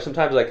kind of like,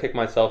 sometimes I kick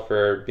myself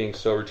for being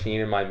so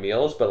routine in my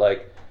meals, but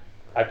like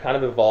I've kind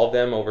of evolved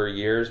them over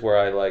years where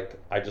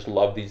I just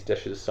love these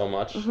dishes so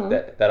much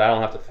that I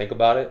don't have to think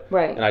about it.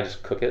 Right. And I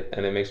just cook it,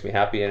 and it makes me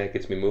happy and it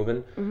gets me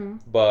moving. Mm-hmm.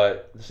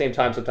 But at the same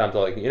time, sometimes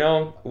I'm like,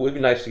 it would be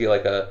nice to get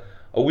like a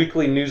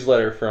weekly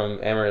newsletter from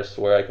Amorous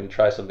where I can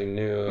try something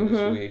new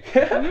this week.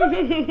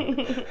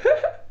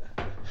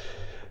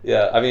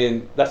 Yeah, I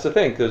mean, that's the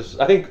thing, because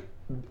I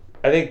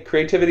think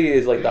creativity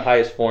is like the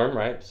highest form,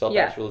 right?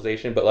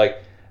 Self-actualization, but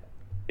like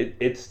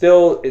it's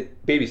still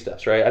baby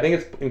steps, right? I think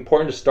it's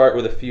important to start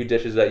with a few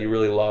dishes that you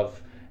really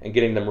love and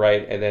getting them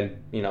right, and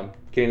then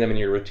getting them in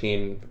your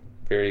routine.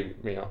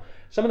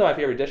 Some of my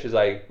favorite dishes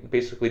I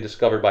basically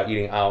discovered by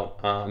eating out,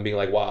 and being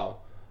like, wow,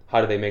 how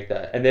do they make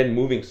that? And then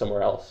moving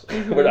somewhere else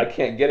where I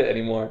can't get it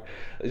anymore.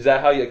 Is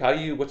that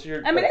what's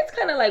your... I mean, it's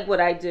kind of like what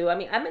I do. I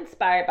mean, I'm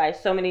inspired by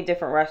so many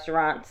different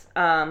restaurants.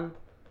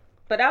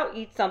 But I'll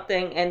eat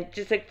something, and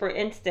just like, for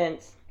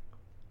instance,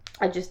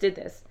 I just did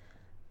this.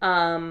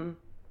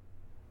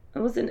 I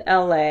was in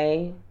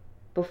LA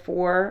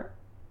before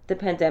the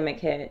pandemic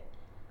hit,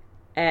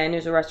 and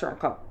there's a restaurant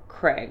called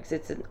Craig's.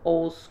 It's an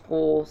old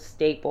school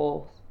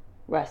staple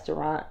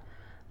restaurant.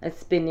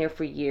 It's been there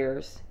for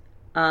years.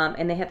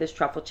 And they have this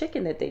truffle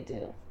chicken that they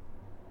do.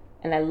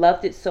 And I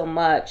loved it so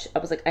much. I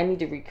was like, I need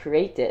to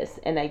recreate this.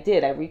 And I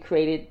did. I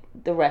recreated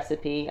the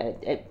recipe.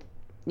 I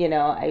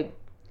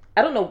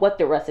don't know what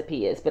the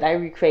recipe is, but I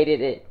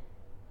recreated it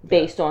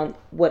based on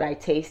what I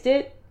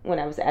tasted. when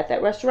I was at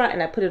that restaurant,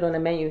 and I put it on the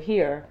menu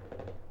here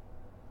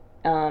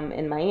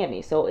in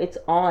Miami. So it's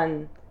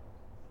on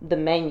the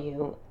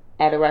menu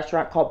at a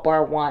restaurant called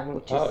Bar One,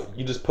 which is...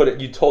 You just put it,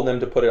 you told them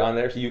to put it on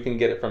there so you can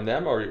get it from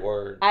them,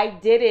 or... I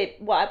did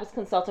it, well, I was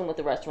consulting with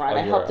the restaurant.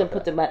 I helped them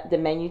put the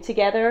menu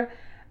together.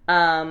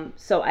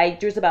 So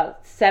there's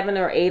about 7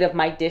 or 8 of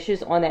my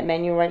dishes on that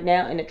menu right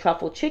now, and the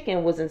truffle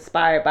chicken was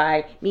inspired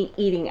by me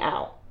eating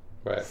out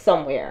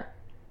somewhere.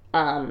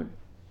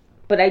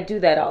 But I do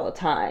that all the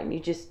time.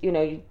 You just,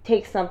 you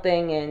take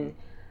something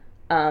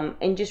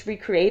and just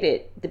recreate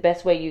it the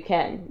best way you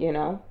can,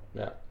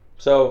 Yeah.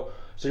 So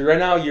right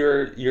now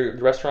your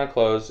restaurant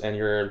closed,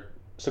 and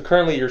so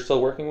currently you're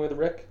still working with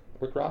Rick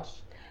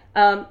Ross?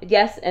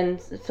 Yes,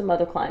 and some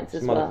other clients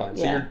as well. Other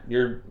clients. Yeah.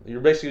 So you're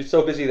basically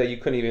so busy that you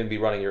couldn't even be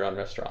running your own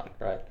restaurant,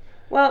 right?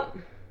 Well,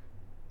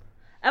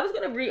 I was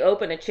going to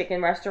reopen a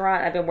chicken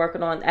restaurant. I've been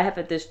working on. I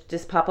have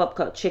this pop up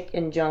called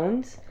Chicken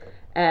Jones,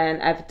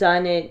 and I've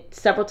done it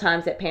several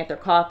times at Panther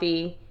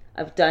Coffee.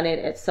 I've done it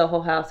at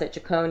Soho House at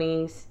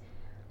Chaconi's.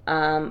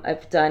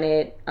 I've done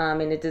it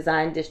in the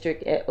Design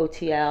District at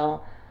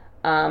OTL.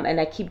 And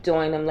I keep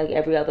doing them like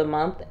every other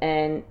month,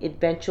 and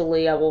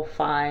eventually I will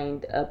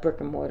find a brick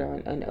and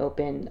mortar and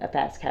open a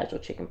fast casual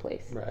chicken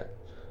place. Right.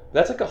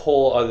 That's like a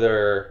whole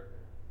other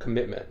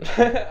commitment,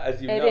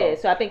 as you know. It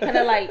is. So I've been kind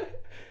of like,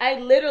 I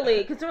literally,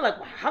 because they're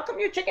like, how come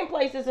your chicken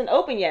place isn't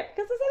open yet?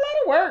 Because it's a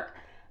lot of work.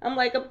 I'm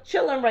like, I'm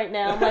chilling right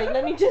now. I'm like,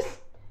 let me just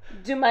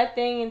do my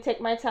thing and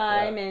take my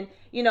time. Yeah. And,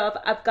 if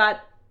I've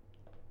got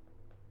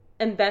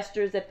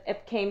investors that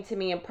have came to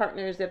me and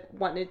partners that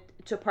wanted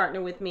to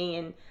partner with me,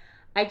 and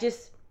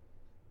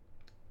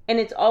and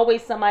it's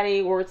always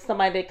somebody, or it's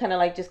somebody that kind of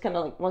like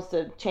wants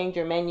to change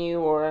your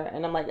menu,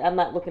 and I'm like, I'm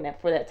not looking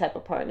for that type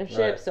of partnership.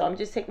 Right. So I'm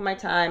just taking my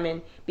time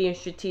and being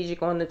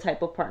strategic on the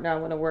type of partner I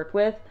want to work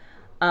with.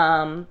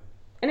 And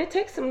it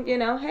takes some,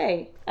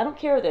 hey, I don't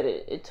care that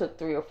it took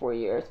 3 or 4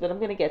 years, but I'm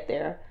going to get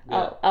there.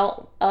 Yeah.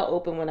 I'll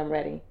open when I'm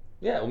ready.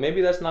 Yeah. Well,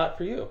 maybe that's not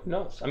for you. Who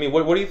knows? I mean,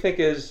 what do you think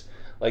is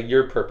like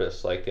your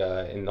purpose, like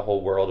in the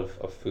whole world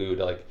of food?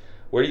 Like,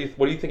 what do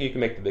you think you can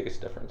make the biggest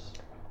difference?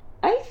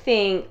 I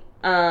think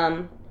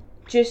I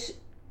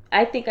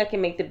think I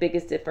can make the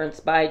biggest difference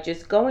by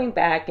just going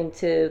back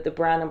into the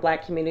brown and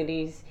black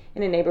communities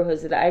in the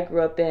neighborhoods that I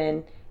grew up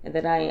in and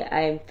that I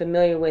am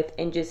familiar with,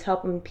 and just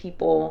helping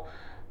people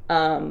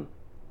find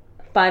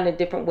a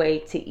different way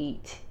to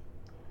eat.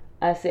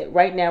 I said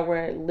right now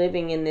we're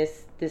living in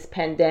this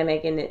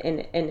pandemic and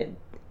it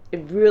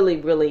really,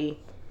 really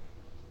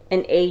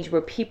an age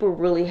where people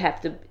really have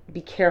to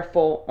be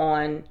careful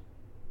on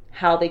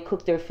how they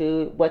cook their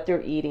food, what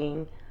they're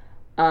eating.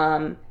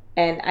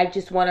 And I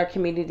just want our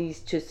communities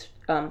to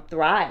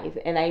thrive,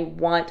 and I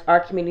want our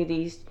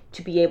communities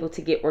to be able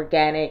to get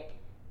organic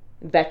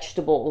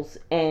vegetables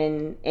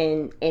and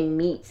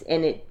meats,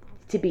 and it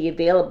to be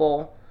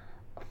available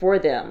for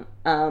them.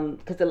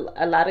 Because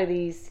a lot of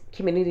these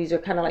communities are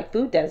kind of like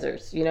food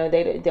deserts.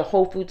 The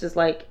Whole Foods is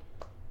like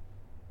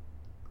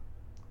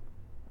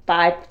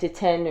 5 to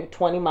 10 or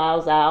 20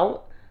 miles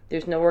out.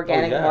 There's no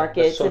organic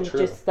markets, so and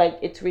true. Just like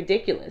it's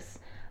ridiculous.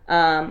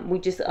 We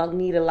just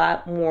need a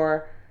lot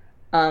more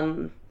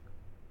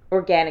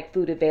organic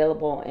food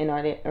available in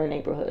our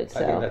neighborhood.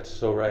 So. I think that's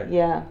so right.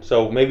 Yeah.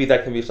 So maybe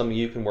that can be something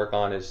you can work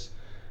on. Is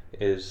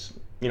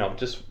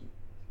just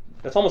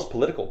that's almost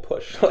political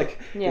push. Like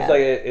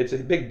it's a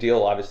big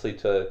deal, obviously,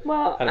 to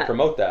kind of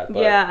promote that.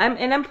 But. Yeah,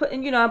 I'm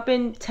putting. I've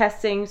been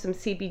testing some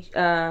CBG.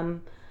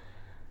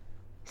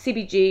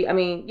 I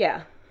mean,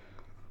 yeah.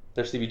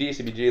 There's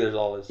CBG. There's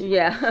all this.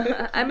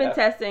 Yeah, I've been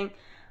testing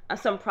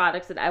some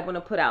products that I want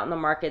to put out in the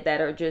market that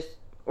are just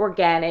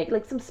organic,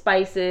 like some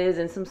spices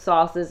and some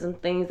sauces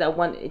and things I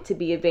want it to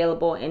be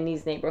available in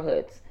these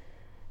neighborhoods,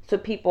 so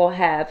people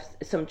have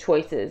some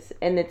choices,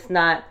 and it's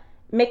not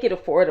make it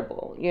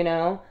affordable.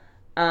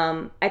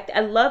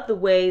 I love the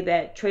way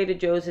that Trader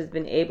Joe's has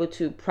been able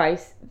to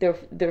price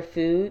their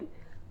food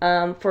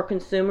for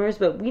consumers,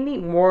 but we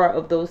need more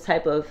of those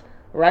type of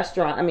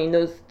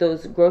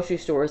those grocery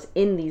stores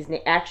in these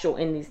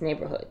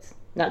neighborhoods,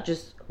 not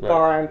just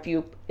far and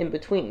few in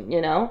between,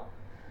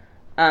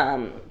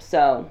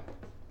 so.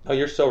 Oh,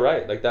 you're so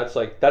right.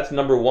 That's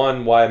number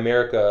one why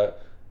America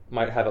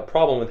might have a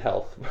problem with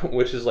health,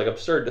 which is like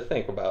absurd to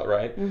think about,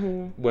 right?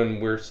 Mm-hmm. When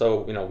we're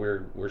so,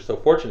 we're so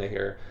fortunate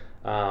here.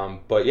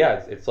 But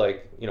yeah, it's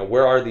like,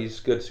 where are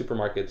these good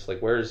supermarkets?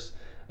 Like,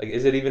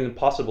 is it even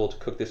possible to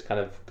cook this kind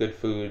of good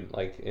food,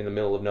 like in the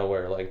middle of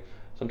nowhere? Like,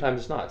 sometimes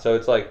it's not. So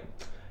it's like,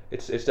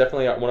 it's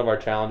definitely one of our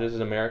challenges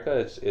in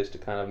America is to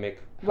kind of make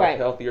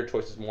healthier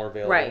choices more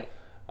available. Right.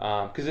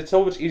 Because it's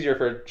so much easier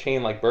for a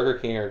chain like Burger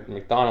King or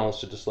McDonald's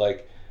to just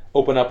like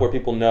open up where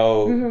people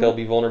know they'll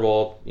be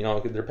vulnerable,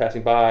 they're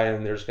passing by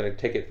and they're just going to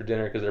take it for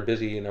dinner because they're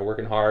busy and they're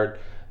working hard.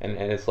 And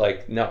it's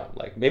like, no,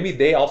 like maybe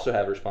they also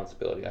have a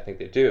responsibility. I think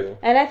they do.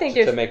 And I think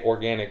to make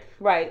organic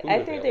food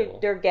I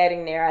think they're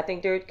getting there. I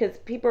think because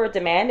people are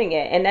demanding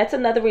it. And that's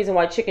another reason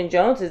why Chicken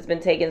Jones has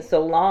been taking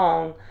so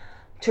long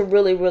to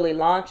really, really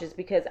launch is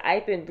because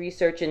I've been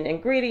researching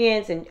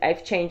ingredients, and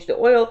I've changed the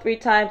oil 3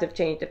 times, I've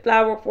changed the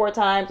flour 4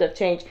 times, I've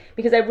changed,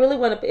 because I really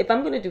want to, if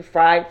I'm going to do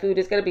fried food,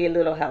 it's going to be a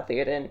little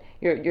healthier than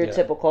your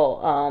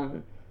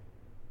typical,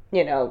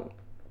 you know,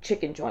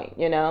 chicken joint,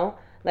 you know?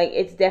 Like,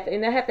 it's definitely,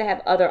 and I have to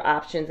have other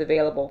options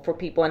available for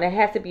people, and it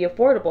has to be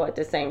affordable at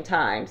the same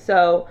time.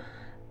 So,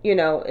 you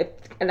know,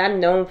 and I'm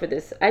known for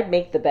this. I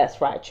make the best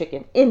fried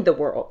chicken in the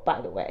world,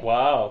 by the way.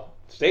 Wow.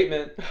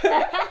 Statement.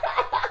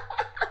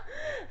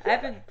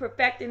 I've been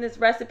perfecting this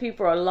recipe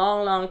for a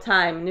long, long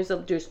time,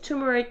 and there's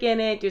turmeric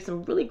in it. There's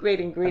some really great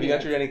ingredients.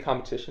 Have you entered any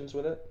competitions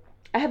with it?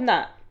 I have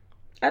not.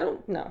 I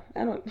don't know.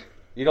 I don't.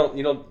 You don't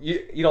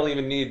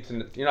even need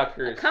to. You're not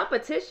curious. A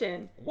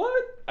competition.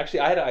 What?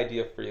 Actually, I had an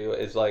idea for you.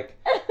 Is like,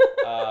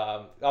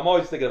 I'm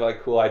always thinking of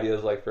like cool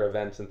ideas like for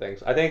events and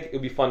things. I think it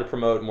would be fun to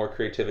promote more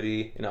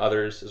creativity in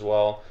others as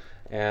well,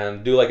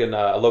 and do like a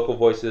local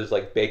voices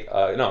like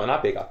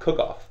cook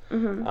off.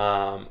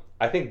 Mm-hmm.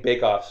 I think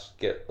bake-offs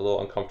get a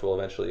little uncomfortable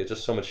eventually. It's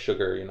just so much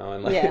sugar, you know,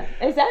 and like yeah,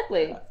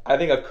 exactly. I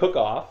think a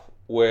cook-off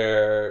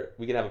where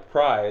we can have a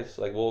prize,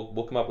 like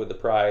we'll come up with the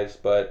prize,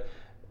 but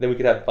then we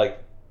could have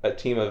like a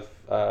team of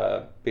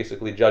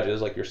basically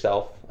judges like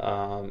yourself,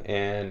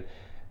 and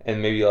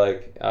maybe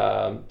like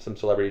some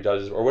celebrity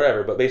judges or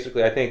whatever. But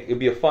basically, I think it'd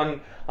be a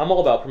fun. I'm all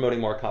about promoting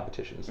more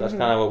competitions. That's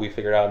kind of what we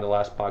figured out in the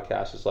last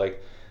podcast. Is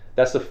like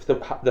that's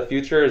the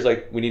future. Is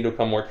like we need to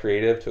become more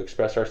creative to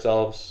express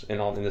ourselves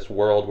in this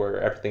world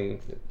where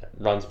everything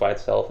runs by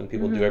itself and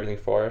people do everything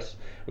for us.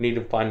 We need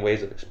to find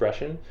ways of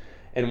expression.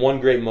 And one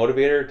great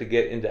motivator to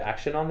get into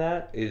action on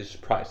that is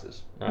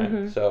prizes,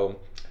 right? So.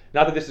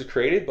 Not that this is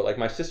creative, but like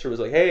my sister was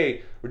like,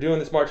 "Hey, we're doing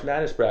this March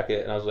Madness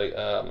bracket," and I was like,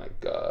 "Oh my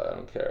god, I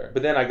don't care."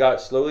 But then I got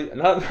slowly,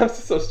 I'm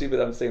so stupid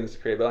I'm saying this is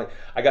creative, but like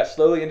I got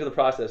slowly into the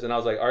process, and I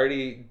was like,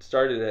 already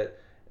started it,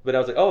 but I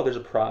was like, "Oh, there's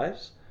a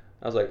prize."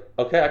 I was like,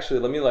 "Okay,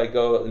 actually, let me like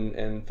go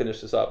and finish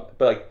this up."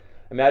 But like,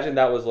 imagine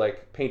that was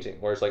like painting,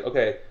 where it's like,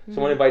 okay,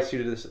 someone invites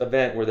you to this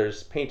event where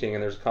there's painting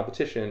and there's a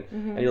competition,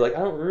 and you're like, "I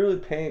don't really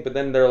paint," but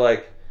then they're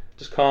like,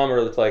 "Just come," or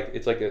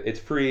it's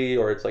free,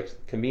 or it's like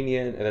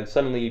convenient, and then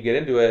suddenly you get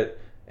into it.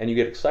 And you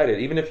get excited,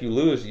 even if you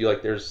lose. You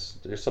like there's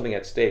something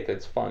at stake.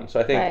 It's fun. So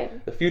I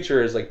think the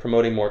future is like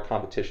promoting more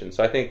competition.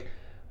 So I think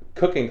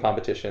cooking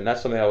competition. That's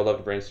something I would love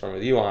to brainstorm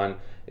with you on.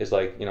 Is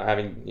like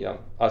having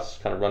us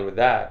kind of run with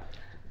that.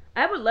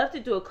 I would love to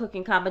do a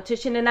cooking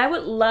competition, and I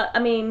would love. I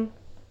mean,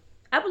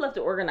 I would love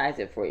to organize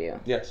it for you.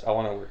 Yes, I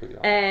want to work with you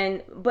on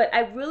it. But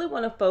I really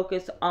want to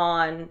focus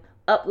on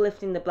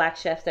uplifting the Black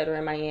chefs that are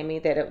in Miami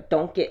that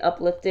don't get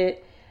uplifted.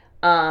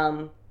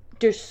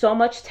 There's so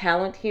much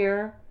talent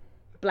here.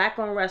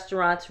 Black-owned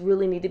restaurants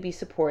really need to be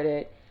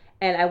supported,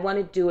 and I want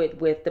to do it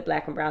with the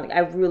Black and Brown League. I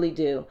really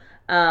do.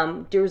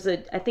 I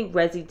think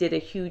Resi did a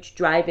huge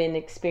drive-in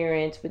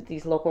experience with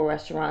these local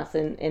restaurants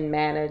in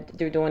Manna.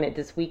 They're doing it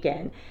this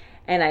weekend,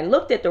 and I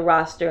looked at the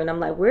roster, and I'm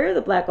like, where are the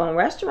Black-owned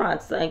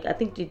restaurants? Like, I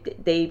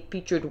think they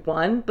featured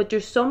one, but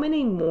there's so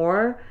many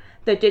more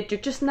that they're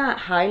just not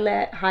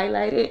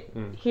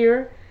highlighted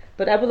here.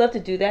 But I would love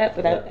to do that,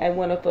 but I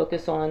want to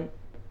focus on.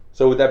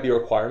 So would that be a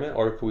requirement,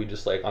 or could we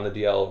just like on the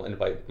DL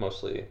invite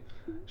mostly?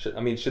 Should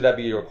that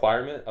be a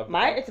requirement?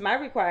 It's my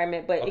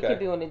requirement, but it could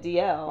be on the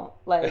DL.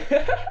 Like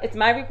it's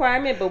my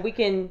requirement, but we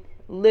can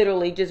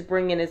literally just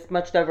bring in as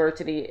much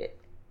diversity.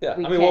 Yeah,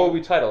 what would we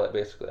title it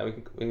basically?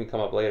 We can come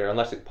up later,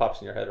 unless it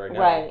pops in your head right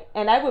now. Right,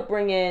 and I would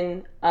bring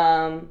in.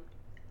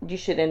 You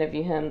should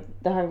interview him,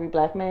 the Hungry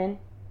Black Man.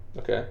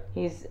 Okay.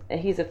 He's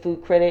a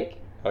food critic.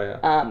 Oh yeah.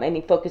 And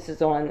he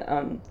focuses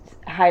on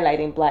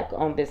highlighting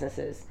Black-owned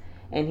businesses.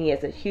 And he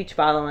has a huge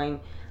following.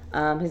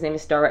 His name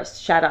is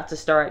shout out to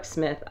Starek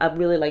Smith. I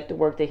really like the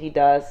work that he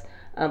does.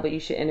 But you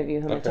should interview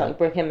him and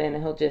bring him in,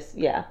 and he'll just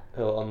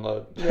he'll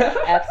unload. Yeah,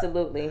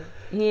 absolutely.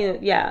 He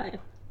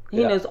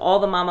knows all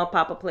the mama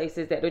papa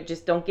places that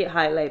just don't get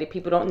highlighted.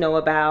 People don't know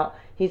about.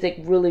 He's like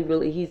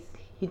really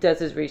he does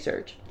his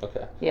research.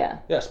 Okay. Yeah.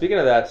 Yeah. Speaking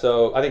of that,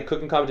 so I think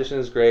cooking competition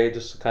is great.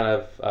 Just to kind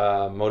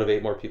of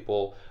motivate more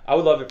people. I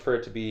would love it for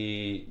it to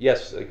be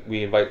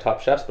we invite top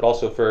chefs, but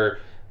also for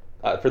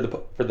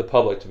the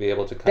public to be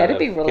able to kind of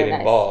get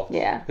involved.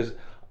 Yeah. Because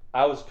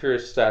I was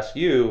curious to ask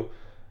you,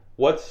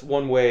 what's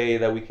one way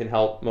that we can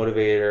help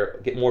motivate or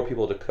get more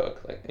people to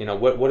cook? Like,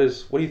 what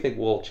do you think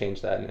will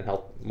change that and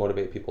help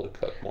motivate people to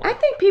cook more? I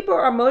think people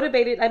are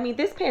motivated. I mean,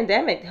 this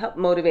pandemic helped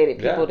motivated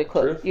people to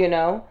cook,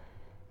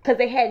 because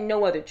they had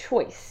no other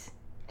choice,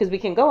 because we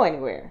can go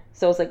anywhere.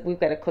 So it's like, we've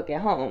got to cook at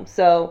home.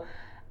 So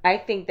I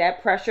think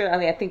that pressure,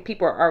 I think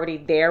people are already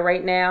there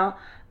right now.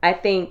 I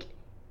think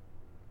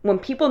when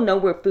people know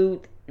where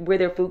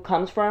their food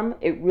comes from,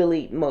 it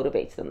really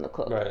motivates them to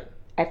cook. Right.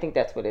 I think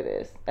that's what it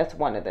is. That's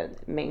one of the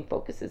main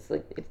focuses.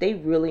 Like, if they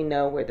really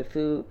know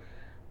who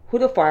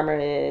the farmer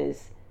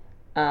is,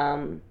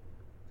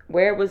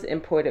 where it was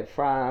imported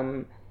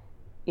from,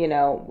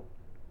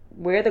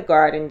 where the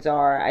gardens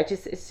are.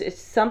 It's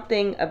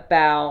something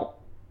about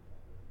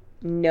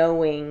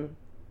knowing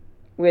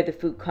where the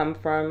food comes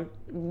from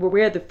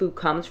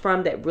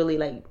that really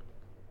like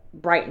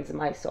brightens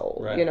my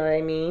soul. Right. You know what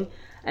I mean?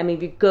 I mean,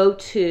 if you go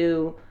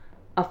to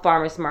a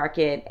farmer's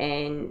market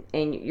and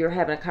you're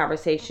having a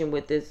conversation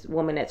with this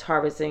woman that's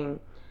harvesting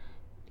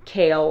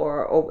kale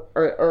or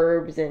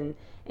herbs, and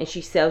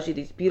she sells you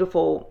these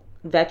beautiful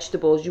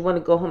vegetables, you want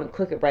to go home and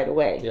cook it right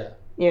away. Yeah.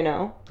 You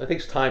know? It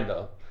takes time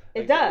though.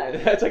 It does.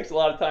 It takes a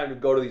lot of time to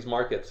go to these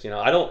markets. You know,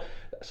 I don't.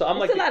 So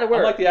I'm It's a lot of work.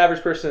 I'm like the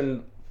average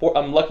person.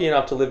 I'm lucky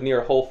enough to live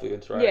near Whole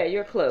Foods, right? Yeah,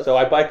 you're close. So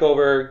I bike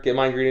over, get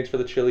my ingredients for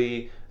the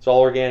chili. It's all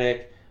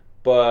organic,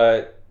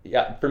 but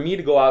yeah, for me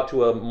to go out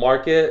to a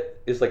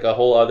market is like a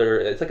whole other.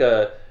 It's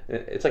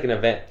like an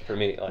event for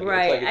me. Like,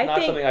 Right. It's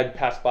not something I'd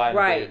pass by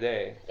Right. day to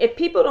day. If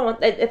people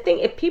don't, I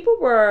think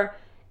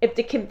if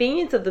the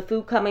convenience of the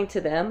food coming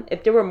to them,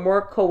 if there were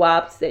more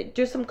co-ops,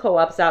 there's some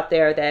co-ops out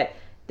there that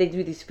they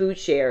do these food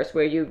shares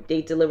where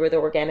they deliver the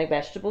organic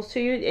vegetables to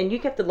you, and you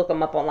have to look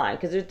them up online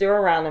because they're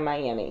around in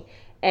Miami,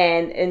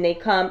 and they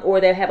come, or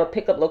they have a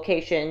pickup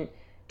location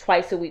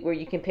twice a week where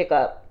you can pick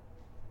up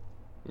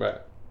Right.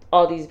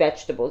 all these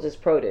vegetables as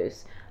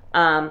produce.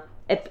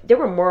 If there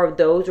were more of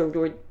those,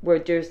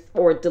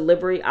 or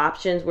delivery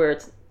options where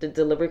the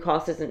delivery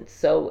cost isn't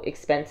so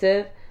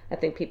expensive, I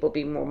think people would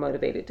be more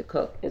motivated to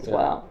cook as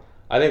well.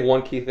 I think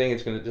one key thing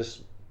is going to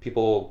just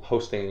people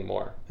hosting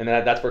more, and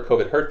that's where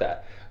COVID hurt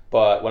that.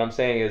 But what I'm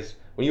saying is,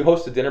 when you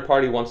host a dinner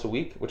party once a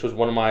week, which was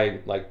one of my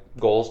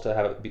goals to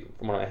have it be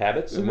one of my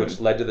habits, which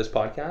led to this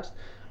podcast,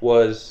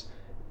 was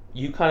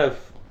you kind of.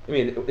 I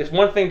mean, it's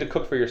one thing to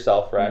cook for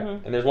yourself, right?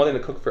 And there's one thing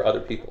to cook for other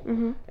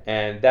people,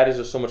 and that is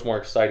just so much more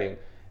exciting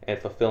and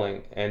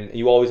fulfilling. And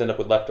you always end up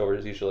with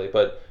leftovers usually,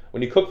 but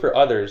when you cook for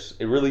others,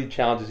 it really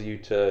challenges you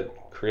to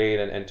create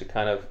and to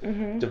kind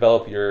of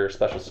develop your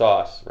special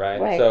sauce,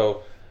 right?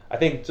 So I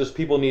think just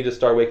people need to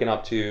start waking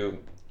up to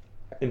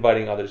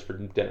inviting others for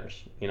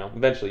dinners. You know,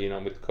 eventually,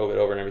 with COVID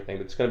over and everything,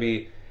 but it's going to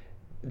be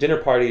dinner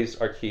parties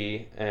are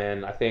key.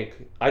 And I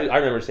think I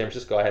remember in San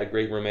Francisco, I had a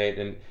great roommate,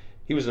 and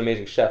he was an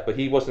amazing chef, but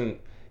he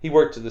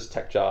worked at this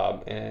tech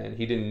job, and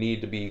he didn't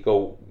need to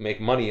go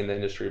make money in the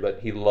industry, but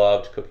he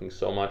loved cooking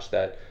so much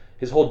that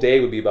his whole day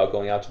would be about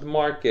going out to the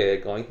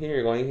market, going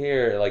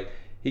here. Like,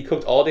 he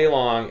cooked all day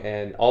long,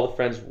 and all the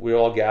friends would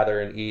all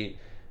gather and eat,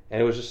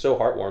 and it was just so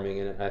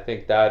heartwarming, and I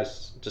think that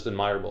is just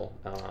admirable.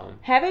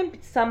 Having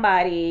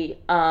somebody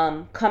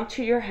come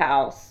to your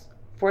house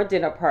for a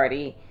dinner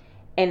party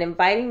and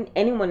inviting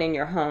anyone in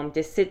your home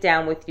to sit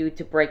down with you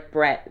to break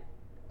bread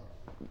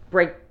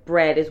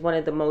is one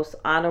of the most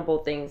honorable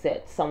things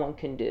that someone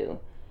can do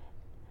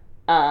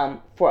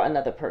for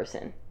another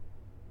person.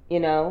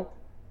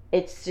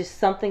 It's just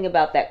something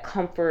about that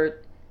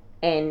comfort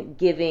and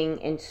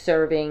giving and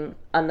serving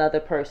another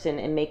person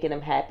and making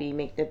them happy,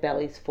 make their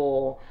bellies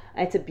full.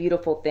 It's a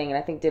beautiful thing, and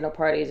I think dinner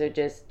parties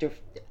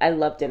I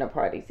love dinner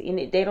parties.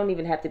 They don't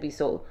even have to be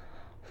so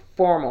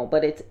formal,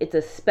 but it's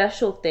a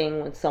special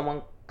thing when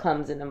someone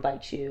comes and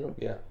invites you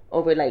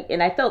over.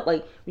 And I felt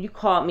like when you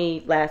called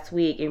me last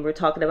week and we were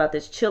talking about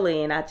this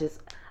chili, and I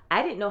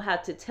didn't know how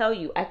to tell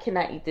you I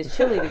cannot eat this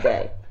chili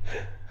today.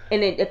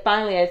 And then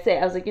finally I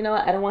was like, you know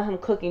what, I don't want him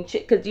cooking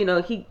because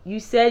you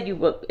said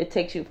it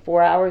takes you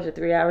 4 hours or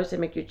 3 hours to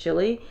make your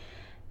chili,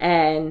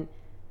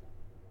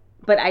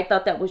 but I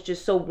thought that was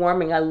just so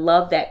warming. I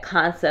love that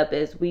concept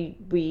as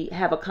we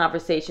have a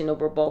conversation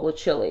over a bowl of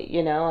chili.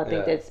 I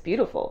think that's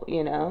beautiful.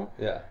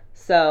 Yeah.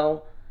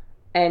 So,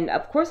 and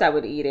of course I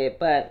would eat it,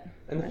 but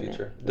in the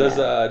future,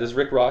 does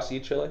Rick Ross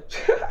eat chili?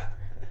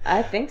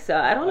 I think so.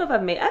 I don't know if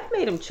I've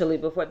made him chili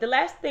before. The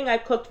last thing I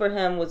cooked for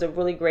him was a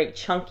really great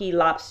chunky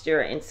lobster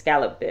and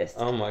scallop bisque.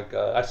 Oh my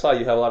god! I saw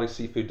you have a lot of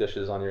seafood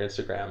dishes on your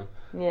Instagram,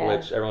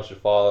 which everyone should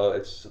follow.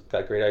 It's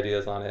got great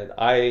ideas on it.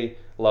 I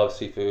love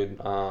seafood,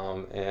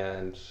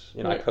 and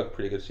I cook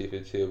pretty good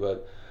seafood too.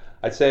 But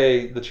I'd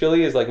say the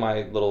chili is like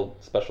my little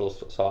special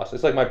sauce.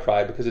 It's like my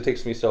pride because it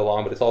takes me so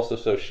long, but it's also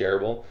so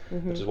shareable,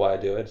 which is why I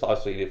do it. It's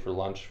also eat it for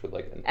lunch with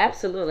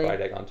absolutely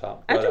fried egg on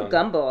top. I do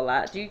gumbo a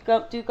lot. Do you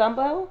do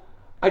gumbo?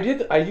 I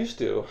used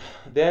to.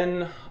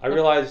 Then I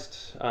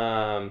realized,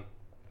 I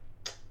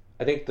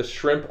think the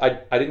shrimp, I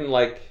didn't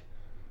like,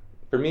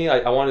 for me,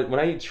 I wanted, when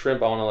I eat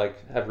shrimp, I want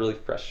to have really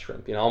fresh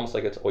shrimp, almost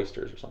like it's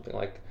oysters or something.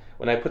 Like,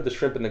 when I put the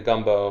shrimp in the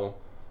gumbo,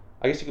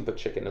 I guess you could put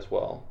chicken as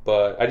well,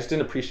 but I just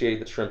didn't appreciate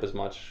the shrimp as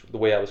much, the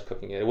way I was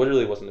cooking it. It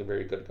really wasn't a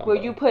very good gumbo. Were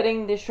you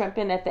putting the shrimp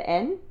in at the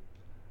end?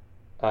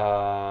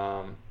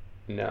 No.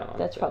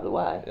 That's probably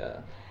why. Yeah.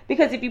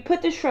 Because if you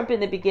put the shrimp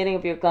in the beginning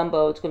of your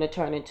gumbo, it's going to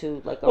turn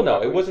into like a Well,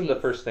 no, it wasn't the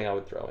first thing I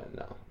would throw in,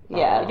 no.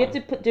 Yeah, you have to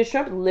put the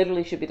shrimp.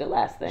 Literally, should be the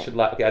last thing.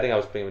 Okay, I think I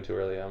was putting it too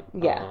early.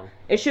 Yeah,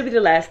 it should be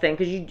the last thing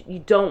because you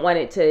don't want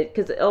it to,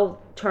 because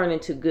it'll turn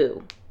into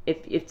goo if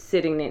it's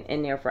sitting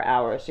in there for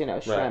hours.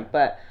 Shrimp. Right.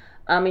 But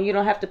you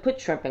don't have to put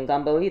shrimp in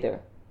gumbo either.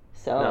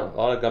 So no, a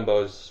lot of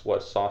gumbo is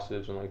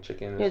sausage and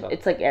chicken and stuff.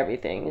 It's like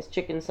everything. It's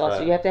chicken sausage.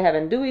 Right. You have to have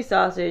andouille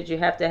sausage. You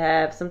have to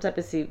have some type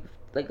of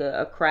like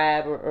a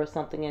crab or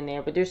something in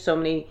there. But there's so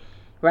many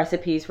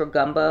recipes for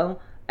gumbo.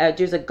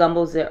 There's a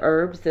gumbo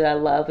herbs that I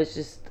love. It's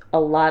just a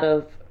lot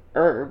of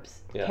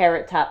herbs. Yeah.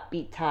 Carrot top,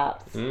 beet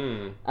tops,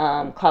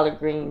 collard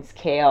greens,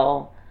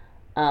 kale,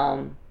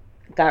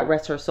 God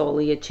rest her soul,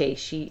 Leah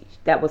Chase.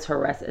 That was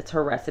it's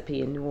her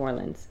recipe in New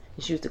Orleans.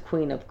 And she was the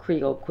queen of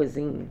Creole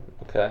cuisine.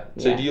 Okay.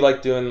 So do you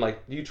like doing do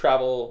you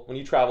travel, when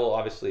you travel,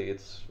 obviously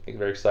it's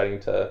very exciting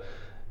to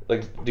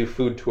like do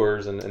food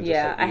tours and just,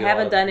 like, I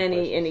haven't done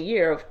any in a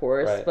year, of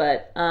course, right.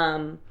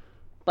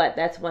 But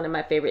that's one of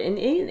my favorite. And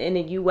in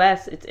the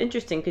U.S., it's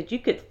interesting because you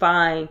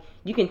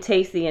can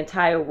taste the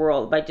entire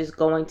world by just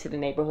going to the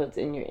neighborhoods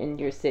in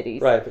your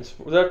cities. Right. As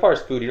far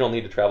as food, you don't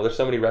need to travel. There's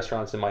so many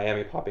restaurants in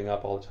Miami popping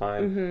up all the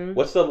time. Mm-hmm.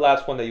 What's the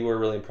last one that you were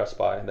really impressed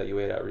by that you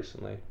ate at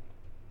recently?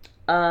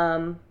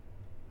 Where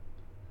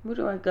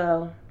do I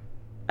go?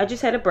 I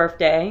just had a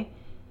birthday,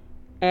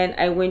 and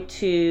I went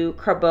to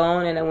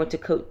Carbone and I went to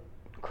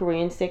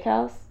Korean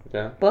Steakhouse.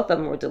 Yeah. Both of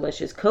them were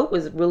delicious. Cote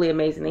was really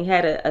amazing. They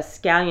had a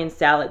scallion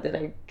salad that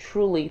I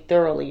truly,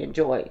 thoroughly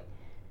enjoyed.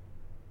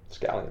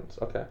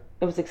 Scallions, okay.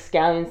 It was like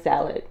scallion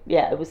salad.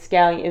 Yeah, it was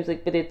scallion. It was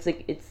like, but it's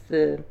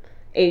the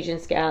Asian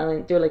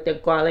scallion. They're like the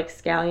garlic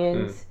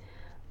scallions.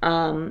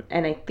 And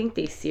I think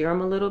they sear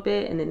them a little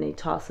bit, and then they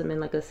toss them in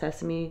like a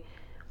sesame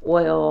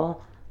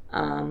oil.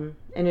 And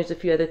there's a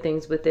few other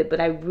things with it,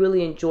 but I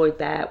really enjoyed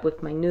that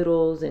with my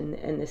noodles,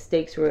 and the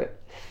steaks were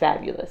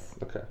fabulous.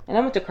 Okay. And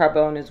I went to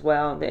Carbone as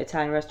well, the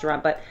Italian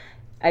restaurant, but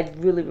I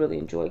really, really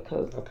enjoyed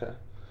Cote. Okay.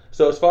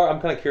 So I'm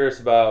kind of curious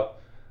about,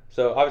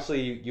 so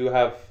obviously you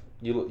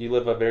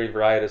live a very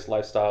varietous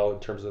lifestyle in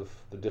terms of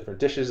the different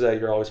dishes that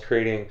you're always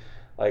creating.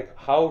 Like,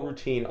 how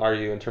routine are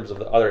you in terms of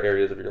the other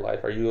areas of your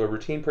life? Are you a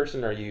routine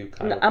person, or are you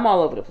kind of... I'm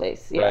all over the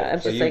place. Yeah. Right.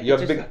 I'm so just you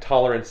have a big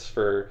tolerance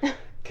for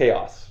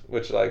chaos,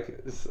 which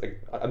is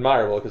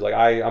admirable, because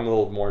I'm a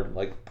little more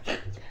like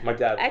my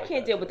dad. I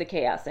can't deal with the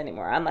chaos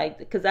anymore. I'm like,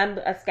 because I'm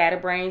a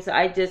scatterbrain, so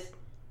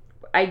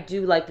I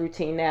do like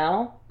routine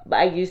now, but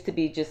I used to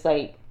be just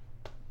like...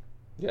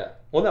 Yeah.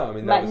 Well, no, I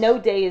mean, no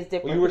day is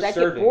different, because I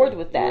get bored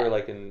with that. You were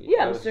like I'm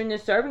in the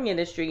serving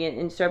industry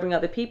and serving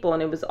other people,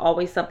 and it was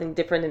always something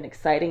different and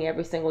exciting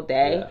every single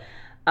day.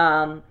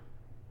 Yeah.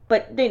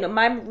 But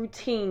my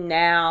routine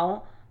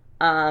now,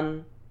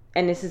 and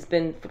this has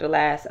been for the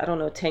last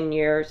 10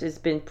 years, it's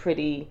been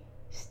pretty,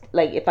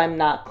 like, if I'm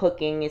not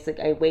cooking, it's like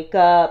I wake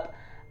up,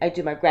 I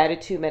do my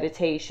gratitude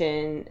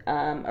meditation,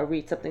 I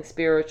read something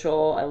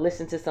spiritual, I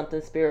listen to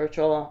something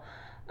spiritual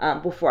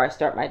before I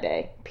start my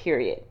day,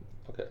 period.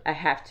 Okay. I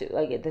have to.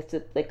 Like, that's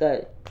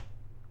a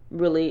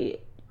really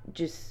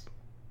just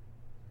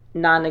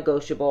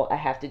non-negotiable. I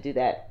have to do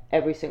that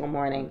every single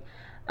morning.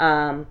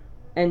 And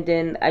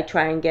then I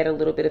try and get a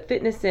little bit of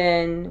fitness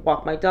in,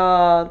 walk my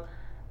dog,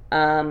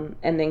 and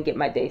then get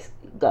my day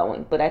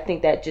going. But I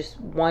think that just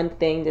one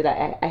thing that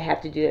I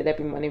have to do that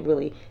every morning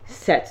really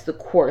sets the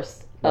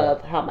course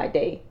of how my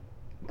day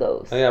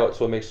goes. Yeah, that's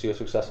what makes you a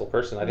successful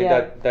person. I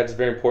think that's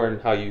very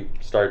important, how you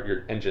start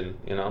your engine,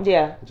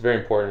 Yeah. It's very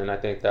important, and I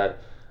think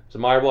that it's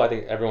admirable. I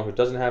think everyone who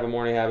doesn't have a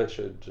morning habit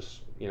should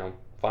just,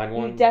 find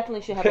one. You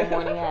definitely should have a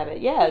morning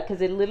habit. Yeah,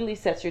 because it literally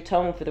sets your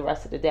tone for the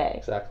rest of the day.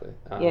 Exactly.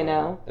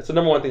 It's the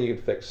number one thing you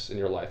can fix in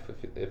your life,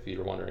 if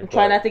you're wondering.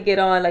 Try not to get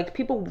on, like,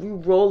 people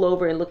roll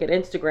over and look at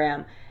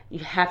Instagram. You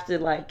have to,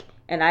 like,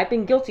 and I've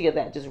been guilty of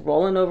that, just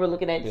rolling over,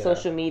 looking at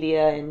social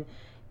media, and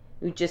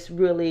you just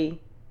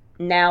really,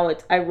 now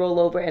I roll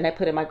over and I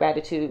put in my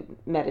gratitude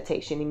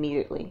meditation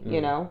immediately,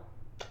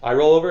 I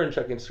roll over and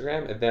check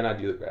Instagram, and then I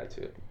do the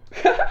gratitude.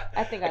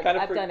 I think I've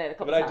done it a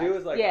couple times. What I do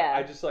is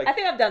I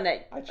think I've done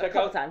that a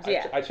couple times.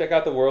 Yeah. I check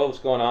out the world,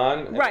 what's going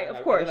on. Right,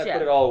 of course. And then I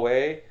put it all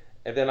away,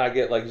 and then I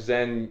get like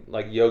Zen,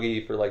 like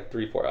yogi for like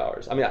 3-4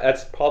 hours. I mean,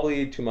 that's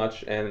probably too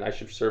much, and I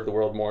should serve the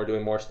world more,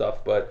 doing more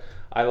stuff. But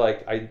I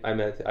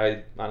meditate.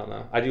 I don't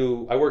know.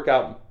 I work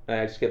out, and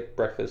I just get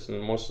breakfast,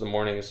 and most of the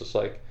morning is just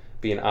like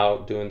being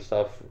out, doing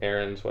stuff,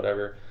 errands,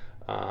 whatever.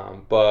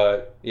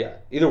 But yeah,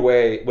 either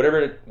way,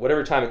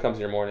 whatever time it comes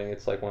in your morning,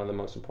 it's like one of the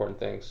most important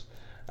things.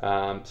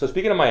 So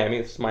speaking of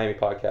Miami, this is Miami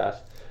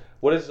podcast.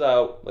 What is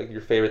like your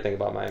favorite thing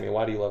about Miami?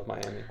 Why do you love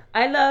Miami?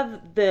 I love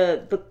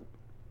the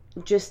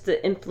just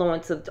the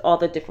influence of all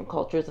the different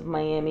cultures of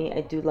Miami.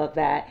 I do love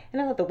that,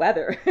 and I love the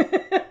weather.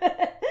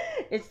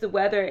 It's the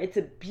weather. It's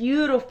a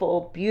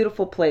beautiful,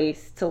 beautiful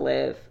place to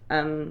live.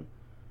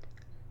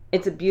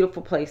 It's a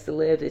beautiful place to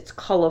live. It's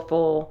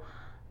colorful.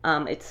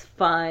 It's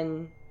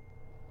fun.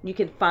 You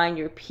can find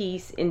your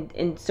peace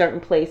in certain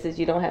places.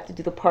 You don't have to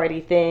do the party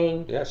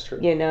thing. Yeah, that's true.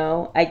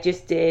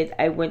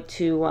 I went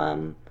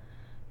to,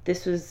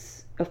 this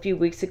was a few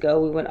weeks ago.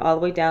 We went all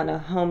the way down to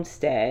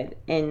Homestead,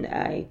 and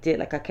I did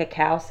like a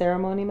cacao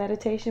ceremony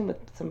meditation with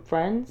some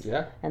friends.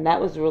 Yeah. And that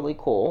was really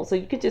cool. So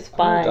you could just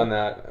find... I've done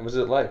that. What was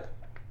it like?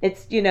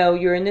 It's,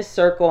 you're in this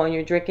circle, and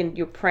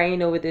you're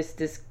praying over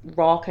this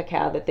raw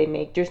cacao that they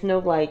make. There's no,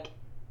 like,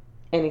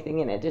 anything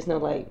in it. There's no,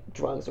 like,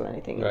 drugs or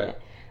anything in it.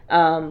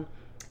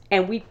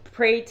 And we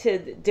prayed to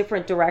the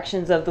different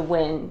directions of the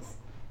winds.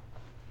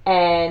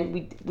 And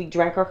we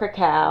drank our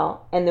cacao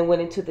and then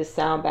went into the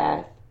sound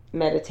bath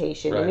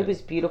meditation. Right. And it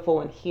was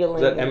beautiful and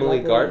healing. Is that Emily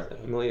Garth?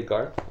 Emily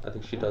Garth? I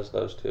think she does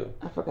those too.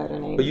 I forgot her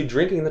name. But you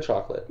drinking the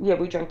chocolate? Yeah,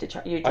 we drank the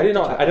chocolate. I didn't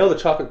know. I know the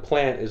chocolate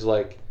plant is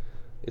like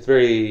it's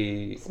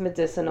very It's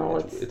medicinal.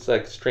 it's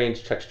like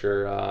strange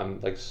texture.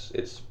 Like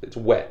it's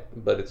wet,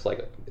 but it's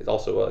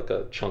also like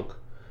a chunk.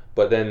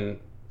 But then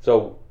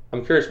so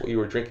I'm curious what you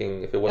were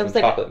drinking. If it wasn't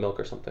like chocolate milk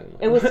or something.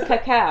 It was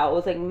cacao. It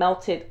was like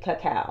melted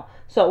cacao.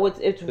 So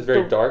it's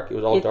very dark. It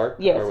was all dark.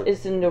 Yes,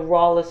 it's in the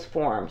rawest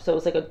form. So it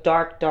was like a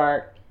dark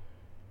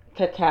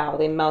cacao.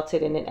 They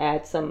melted and then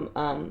add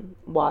some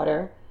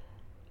water.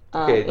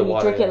 Okay, the and you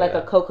water, drink it like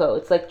a cocoa.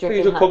 It's like So you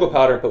drinking do cocoa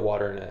powder and put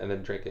water in it and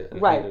then drink it.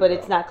 And right, but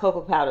it's not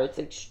cocoa powder. It's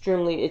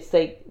it's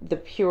like the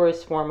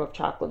purest form of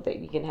chocolate that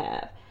you can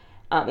have.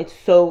 It's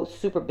so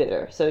super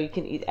bitter. So you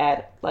can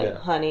add like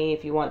honey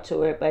if you want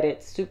to it, but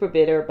it's super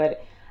bitter.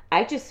 But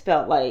I just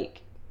felt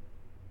like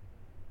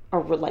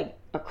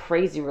a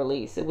crazy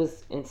release. It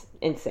was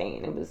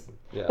insane. It was,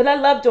 but I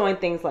love doing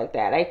things like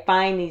that. I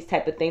find these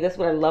type of things. That's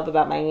what I love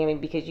about Miami,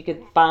 because you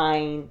can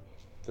find.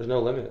 There's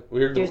no limit.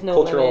 We're the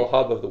cultural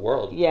hub of the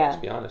world. Yeah,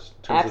 let's be honest.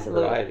 In terms of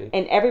variety,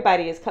 and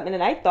everybody is coming.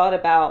 And I thought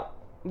about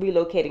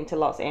relocating to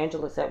Los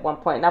Angeles at one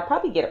point, and I'll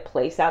probably get a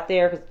place out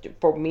there, because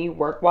for me,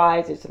 work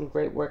wise, there's some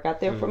great work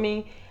out there for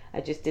me. I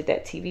just did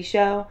that TV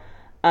show,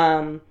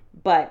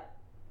 but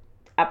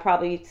I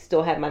probably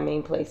still have my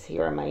main place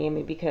here in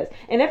Miami,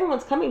 and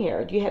everyone's coming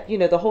here. You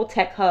have, the whole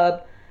tech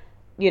hub.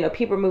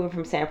 People are moving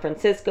from San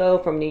Francisco,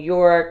 from New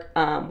York.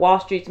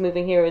 Wall Street's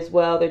moving here as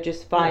well. They're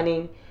just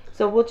finding.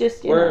 So we'll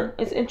just,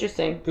 it's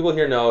interesting. People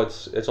here know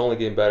it's only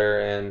getting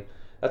better, and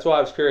that's why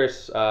I was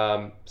curious.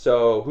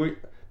 So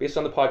based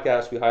on the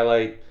podcast, we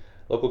highlight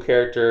local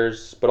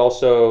characters, but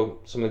also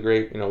some of the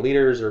great,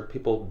 leaders or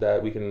people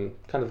that we can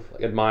kind of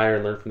admire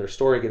and learn from their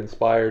story, get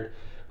inspired.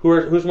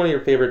 Who's one of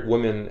your favorite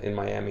women in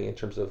Miami in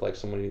terms of like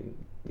someone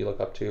you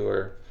look up to,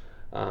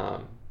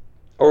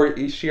 or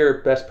is she your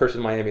best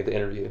person in Miami to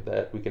interview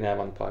that we can have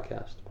on the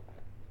podcast?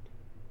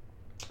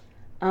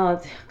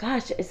 Oh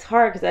gosh, it's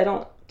hard because I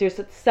don't. There's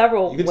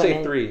several. You can women.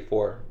 say 3,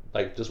 4,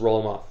 like just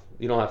roll them off.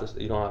 You don't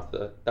have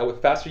to. The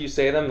faster you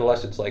say them, the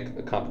less it's like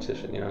a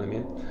competition. You know what I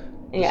mean?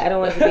 Yeah, I don't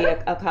want it to be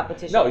a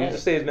competition. No, you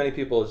just say as many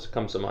people as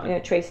comes to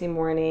mind. Tracy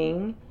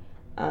Morning,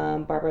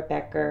 Barbara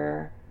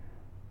Becker,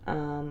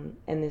 and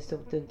there's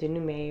the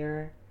new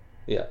mayor.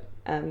 Yeah.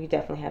 You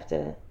definitely have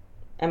to.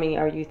 I mean,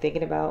 are you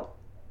thinking about?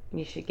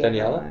 You should get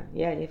Daniela.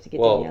 Yeah, you have to get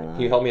Daniela. Can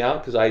you help me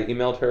out? Because I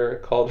emailed her,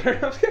 called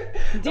her.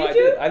 Did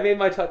you? I made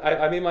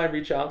my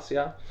reach outs.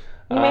 Yeah.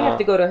 You may have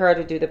to go to her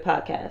to do the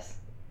podcast.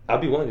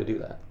 I'd be willing to do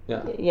that.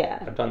 Yeah.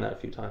 Yeah. I've done that a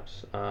few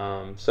times.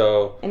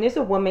 And there's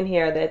a woman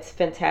here that's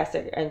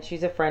fantastic, and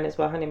she's a friend as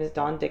well. Her name is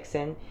Dawn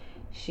Dixon.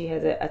 She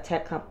has a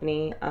tech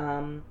company,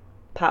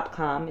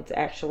 Popcom. It's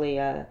actually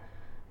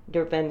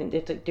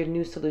their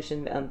new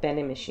solution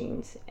vending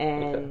machines.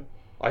 And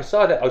I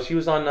saw that. Oh, she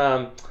was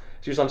on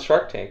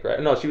Shark Tank,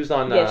 right? No, she was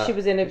on. Yeah, she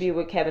was interviewed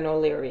with Kevin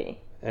O'Leary.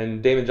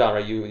 And Damon John,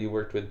 right? You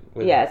worked with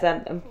Yes,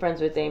 I'm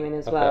friends with Damon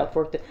as well. I've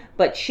worked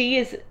but she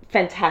is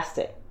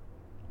fantastic.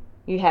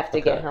 You have to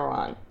get her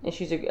on, and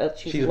she's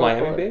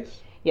Miami based.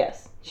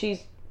 Yes,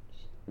 she's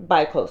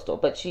bi-coastal,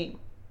 but she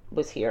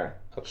was here.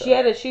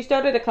 Okay. She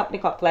started a company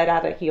called Flat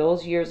Out of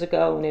Heels years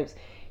ago, and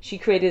she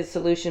created a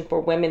solution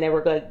for women that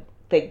were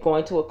like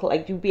going to a club.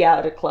 Like you'd be out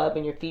at a club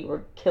and your feet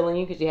were killing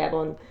you because you have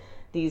on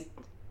these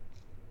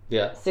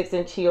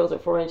 6-inch heels or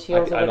 4-inch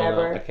heels or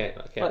whatever. I can't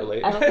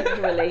relate. I don't think you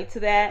can relate to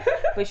that.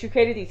 But she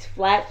created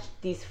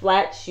these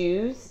flat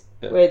shoes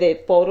where they're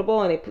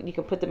foldable and you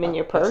can put them in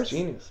your purse. That's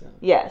genius. Yeah.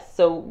 Yes.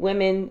 So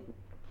women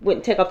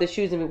wouldn't take off their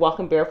shoes and be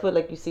walking barefoot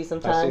like you see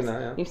sometimes. I've seen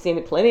that, yeah. You've seen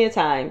it plenty of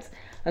times.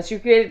 And she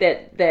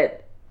created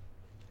that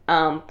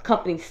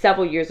company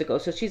several years ago.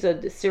 So she's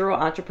a serial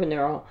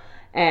entrepreneur,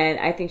 and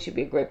I think she'd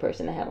be a great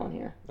person to have on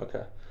here.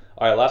 Okay.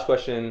 All right. Last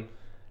question.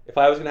 If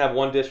I was going to have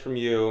one dish from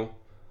you,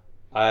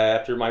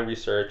 after my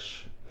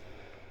research,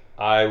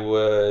 I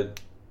would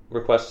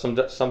request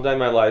sometime in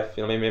my life,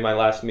 maybe my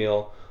last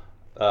meal.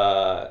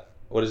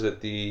 What is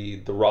it?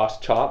 The Ross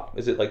chop?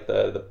 Is it like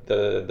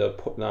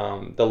the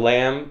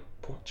lamb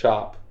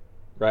chop,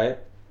 right?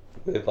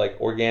 With like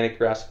organic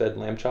grass-fed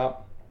lamb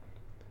chop.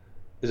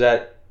 Is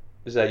that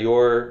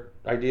your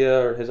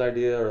idea or his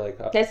idea or like?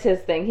 That's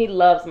his thing. He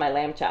loves my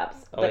lamb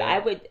chops. Oh, but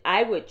yeah?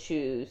 I would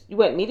choose. You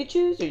want me to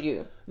choose or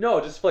you? No,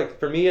 just like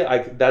for me,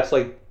 that's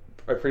like.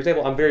 For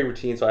example, I'm very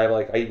routine, so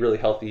I eat really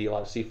healthy, a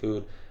lot of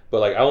seafood, but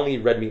like I only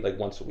eat red meat like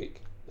once a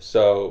week.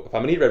 So if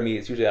I'm gonna eat red meat,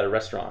 it's usually at a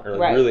restaurant or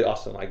like really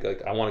awesome. Like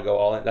I want to go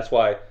all in. That's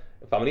why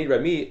if I'm gonna eat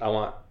red meat,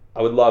 I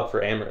would love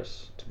for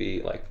Amaris to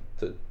be like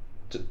to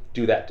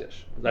do that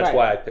dish. That's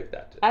why I picked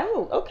that dish.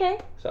 Oh, okay.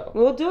 So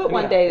we'll do it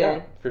one day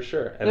then. For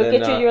sure. And we'll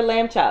get you your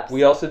lamb chops.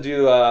 We also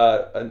do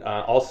an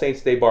All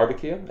Saints Day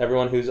barbecue.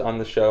 Everyone who's on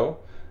the show,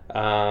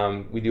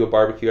 we do a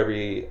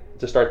barbecue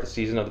to start the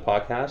season of the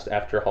podcast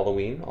after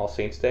Halloween, All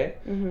Saints Day.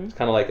 Mm-hmm. It's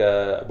kind of like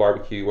a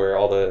barbecue where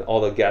all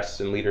the guests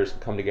and leaders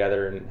come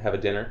together and have a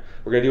dinner.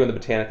 We're gonna do it in the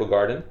Botanical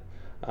Garden.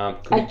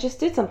 I just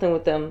did something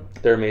with them.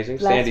 They're amazing.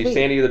 Last week.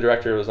 Sandy, the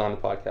director, was on the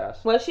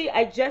podcast. Well,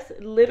 I just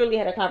literally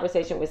had a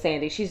conversation with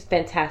Sandy. She's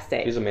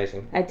fantastic. She's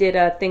amazing. I did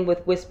a thing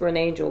with Whisper and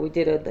Angel. We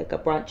did a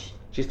brunch.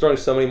 She's throwing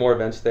so many more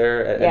events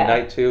there at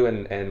night too,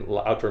 and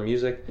outdoor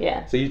music.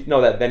 Yeah. So you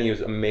know that venue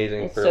is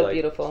amazing. It's so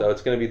beautiful. So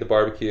it's going to be the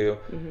barbecue.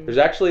 Mm-hmm. There's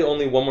actually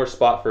only one more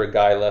spot for a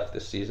guy left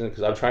this season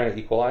because I'm trying to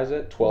equalize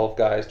it. 12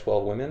 guys,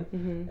 12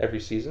 women every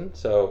season.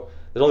 So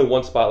there's only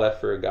one spot left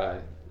for a guy.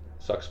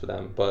 Sucks for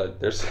them, but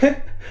there's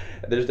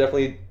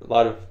definitely a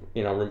lot of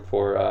room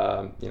for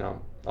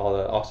all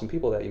the awesome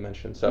people that you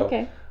mentioned.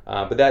 So,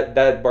 but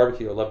that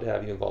barbecue, I'd love to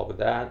have you involved with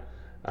that.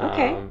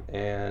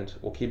 And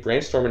we'll keep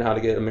brainstorming how to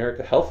get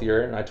America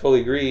healthier. And I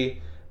totally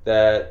agree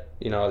that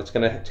it's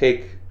going to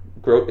take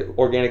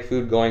organic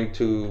food going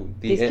to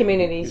these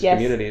communities. Yes,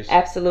 communities.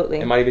 Absolutely.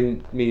 It might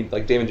even be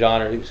like Dave and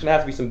John, or it's going to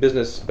have to be some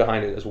business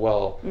behind it as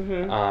well.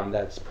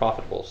 That's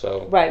profitable.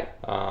 So right.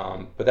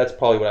 But that's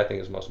probably what I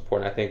think is most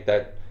important. I think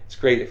that it's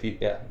great if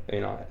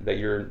that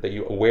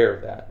you're aware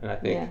of that, and I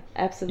think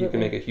absolutely. you can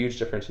make a huge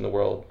difference in the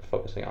world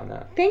focusing on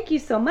that. Thank you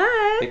so much.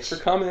 Thanks for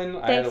coming.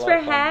 Thanks for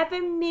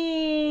having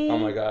me. Oh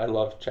my God, I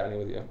love chatting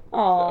with you.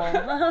 Oh,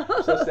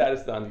 I'm so sad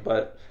it's done,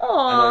 but I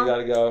know you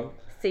gotta go.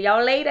 See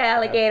y'all later,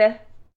 alligator.